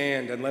 would you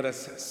stand and let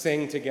us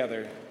sing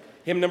together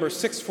hymn number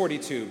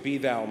 642, Be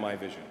Thou My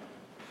Vision.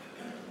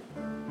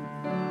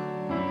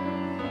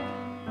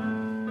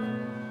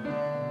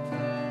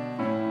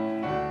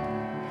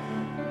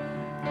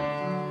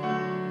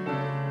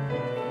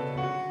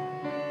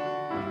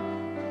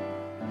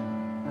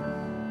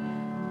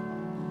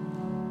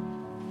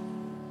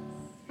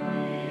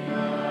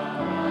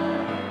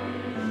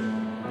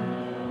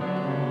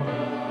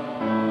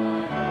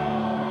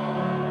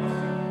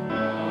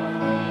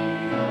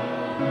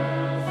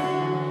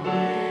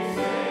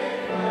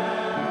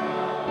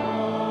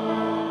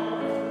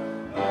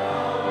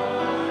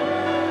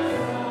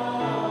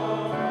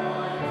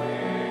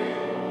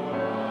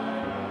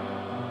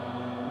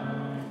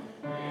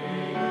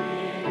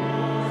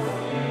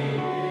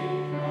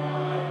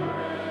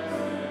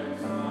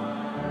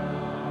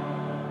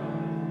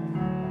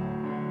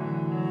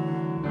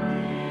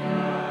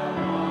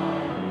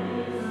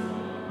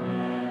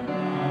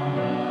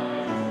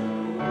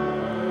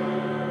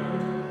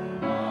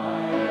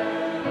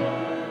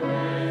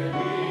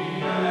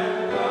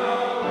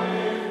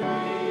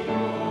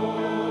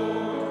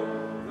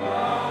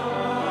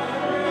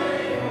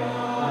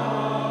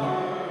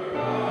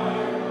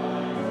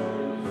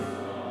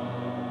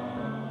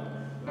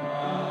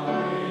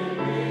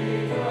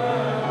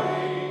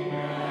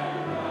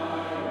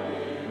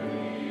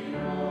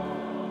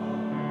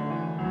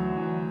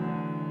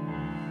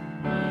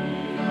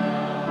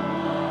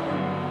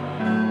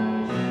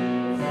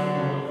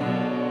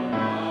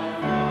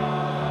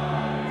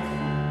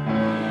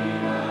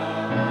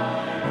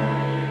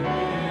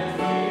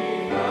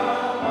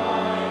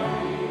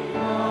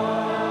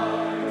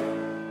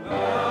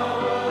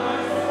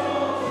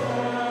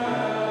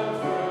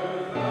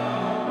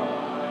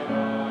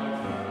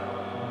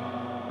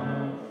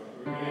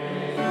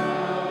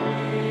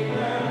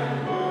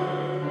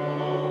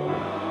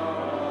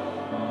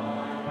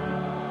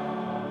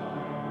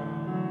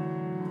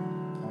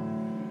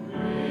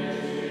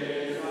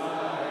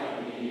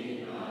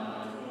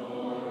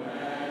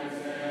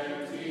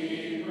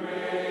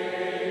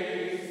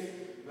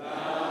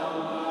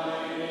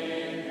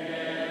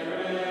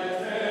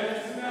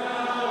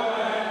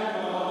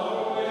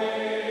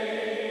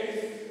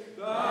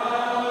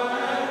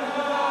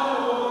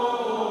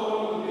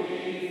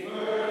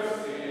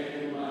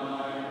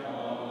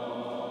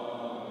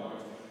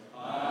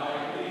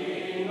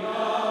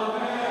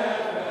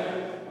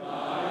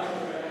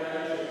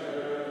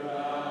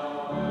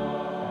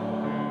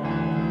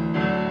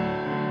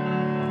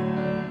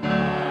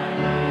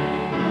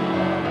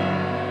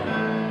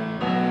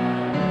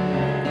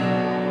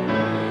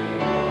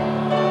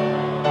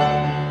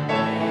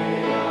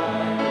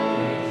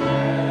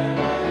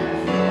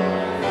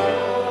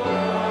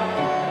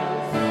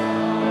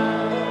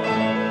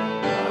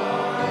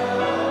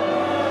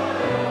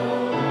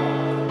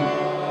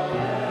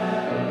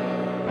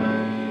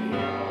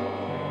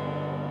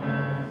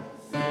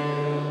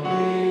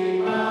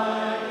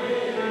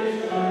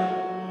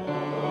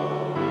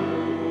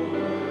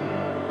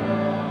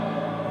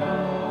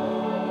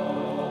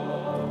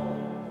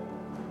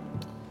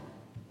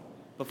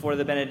 before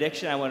the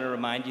benediction, I want to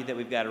remind you that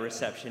we've got a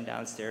reception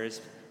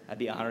downstairs. I'd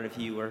be honored if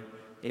you were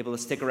able to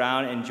stick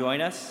around and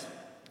join us.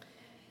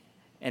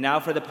 And now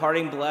for the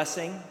parting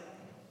blessing,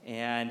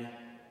 and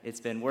it's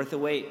been worth the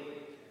wait.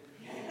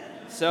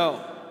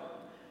 So,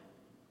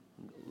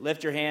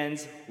 lift your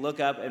hands,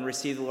 look up, and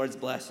receive the Lord's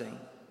blessing.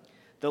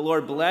 The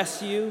Lord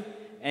bless you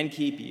and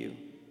keep you.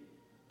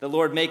 The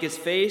Lord make his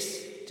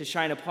face to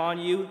shine upon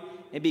you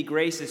and be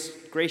gracious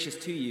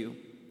to you.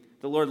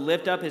 The Lord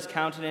lift up his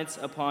countenance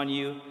upon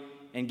you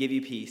and give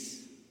you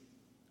peace.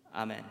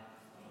 Amen.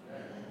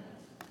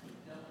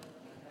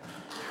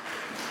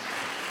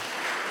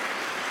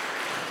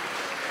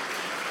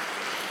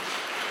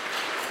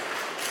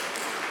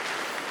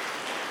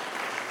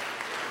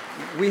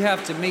 We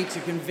have to meet to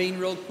convene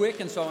real quick,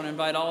 and so I want to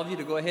invite all of you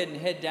to go ahead and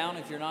head down.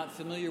 If you're not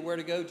familiar where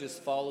to go,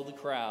 just follow the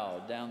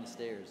crowd down the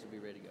stairs. We'll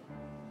be ready to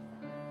go.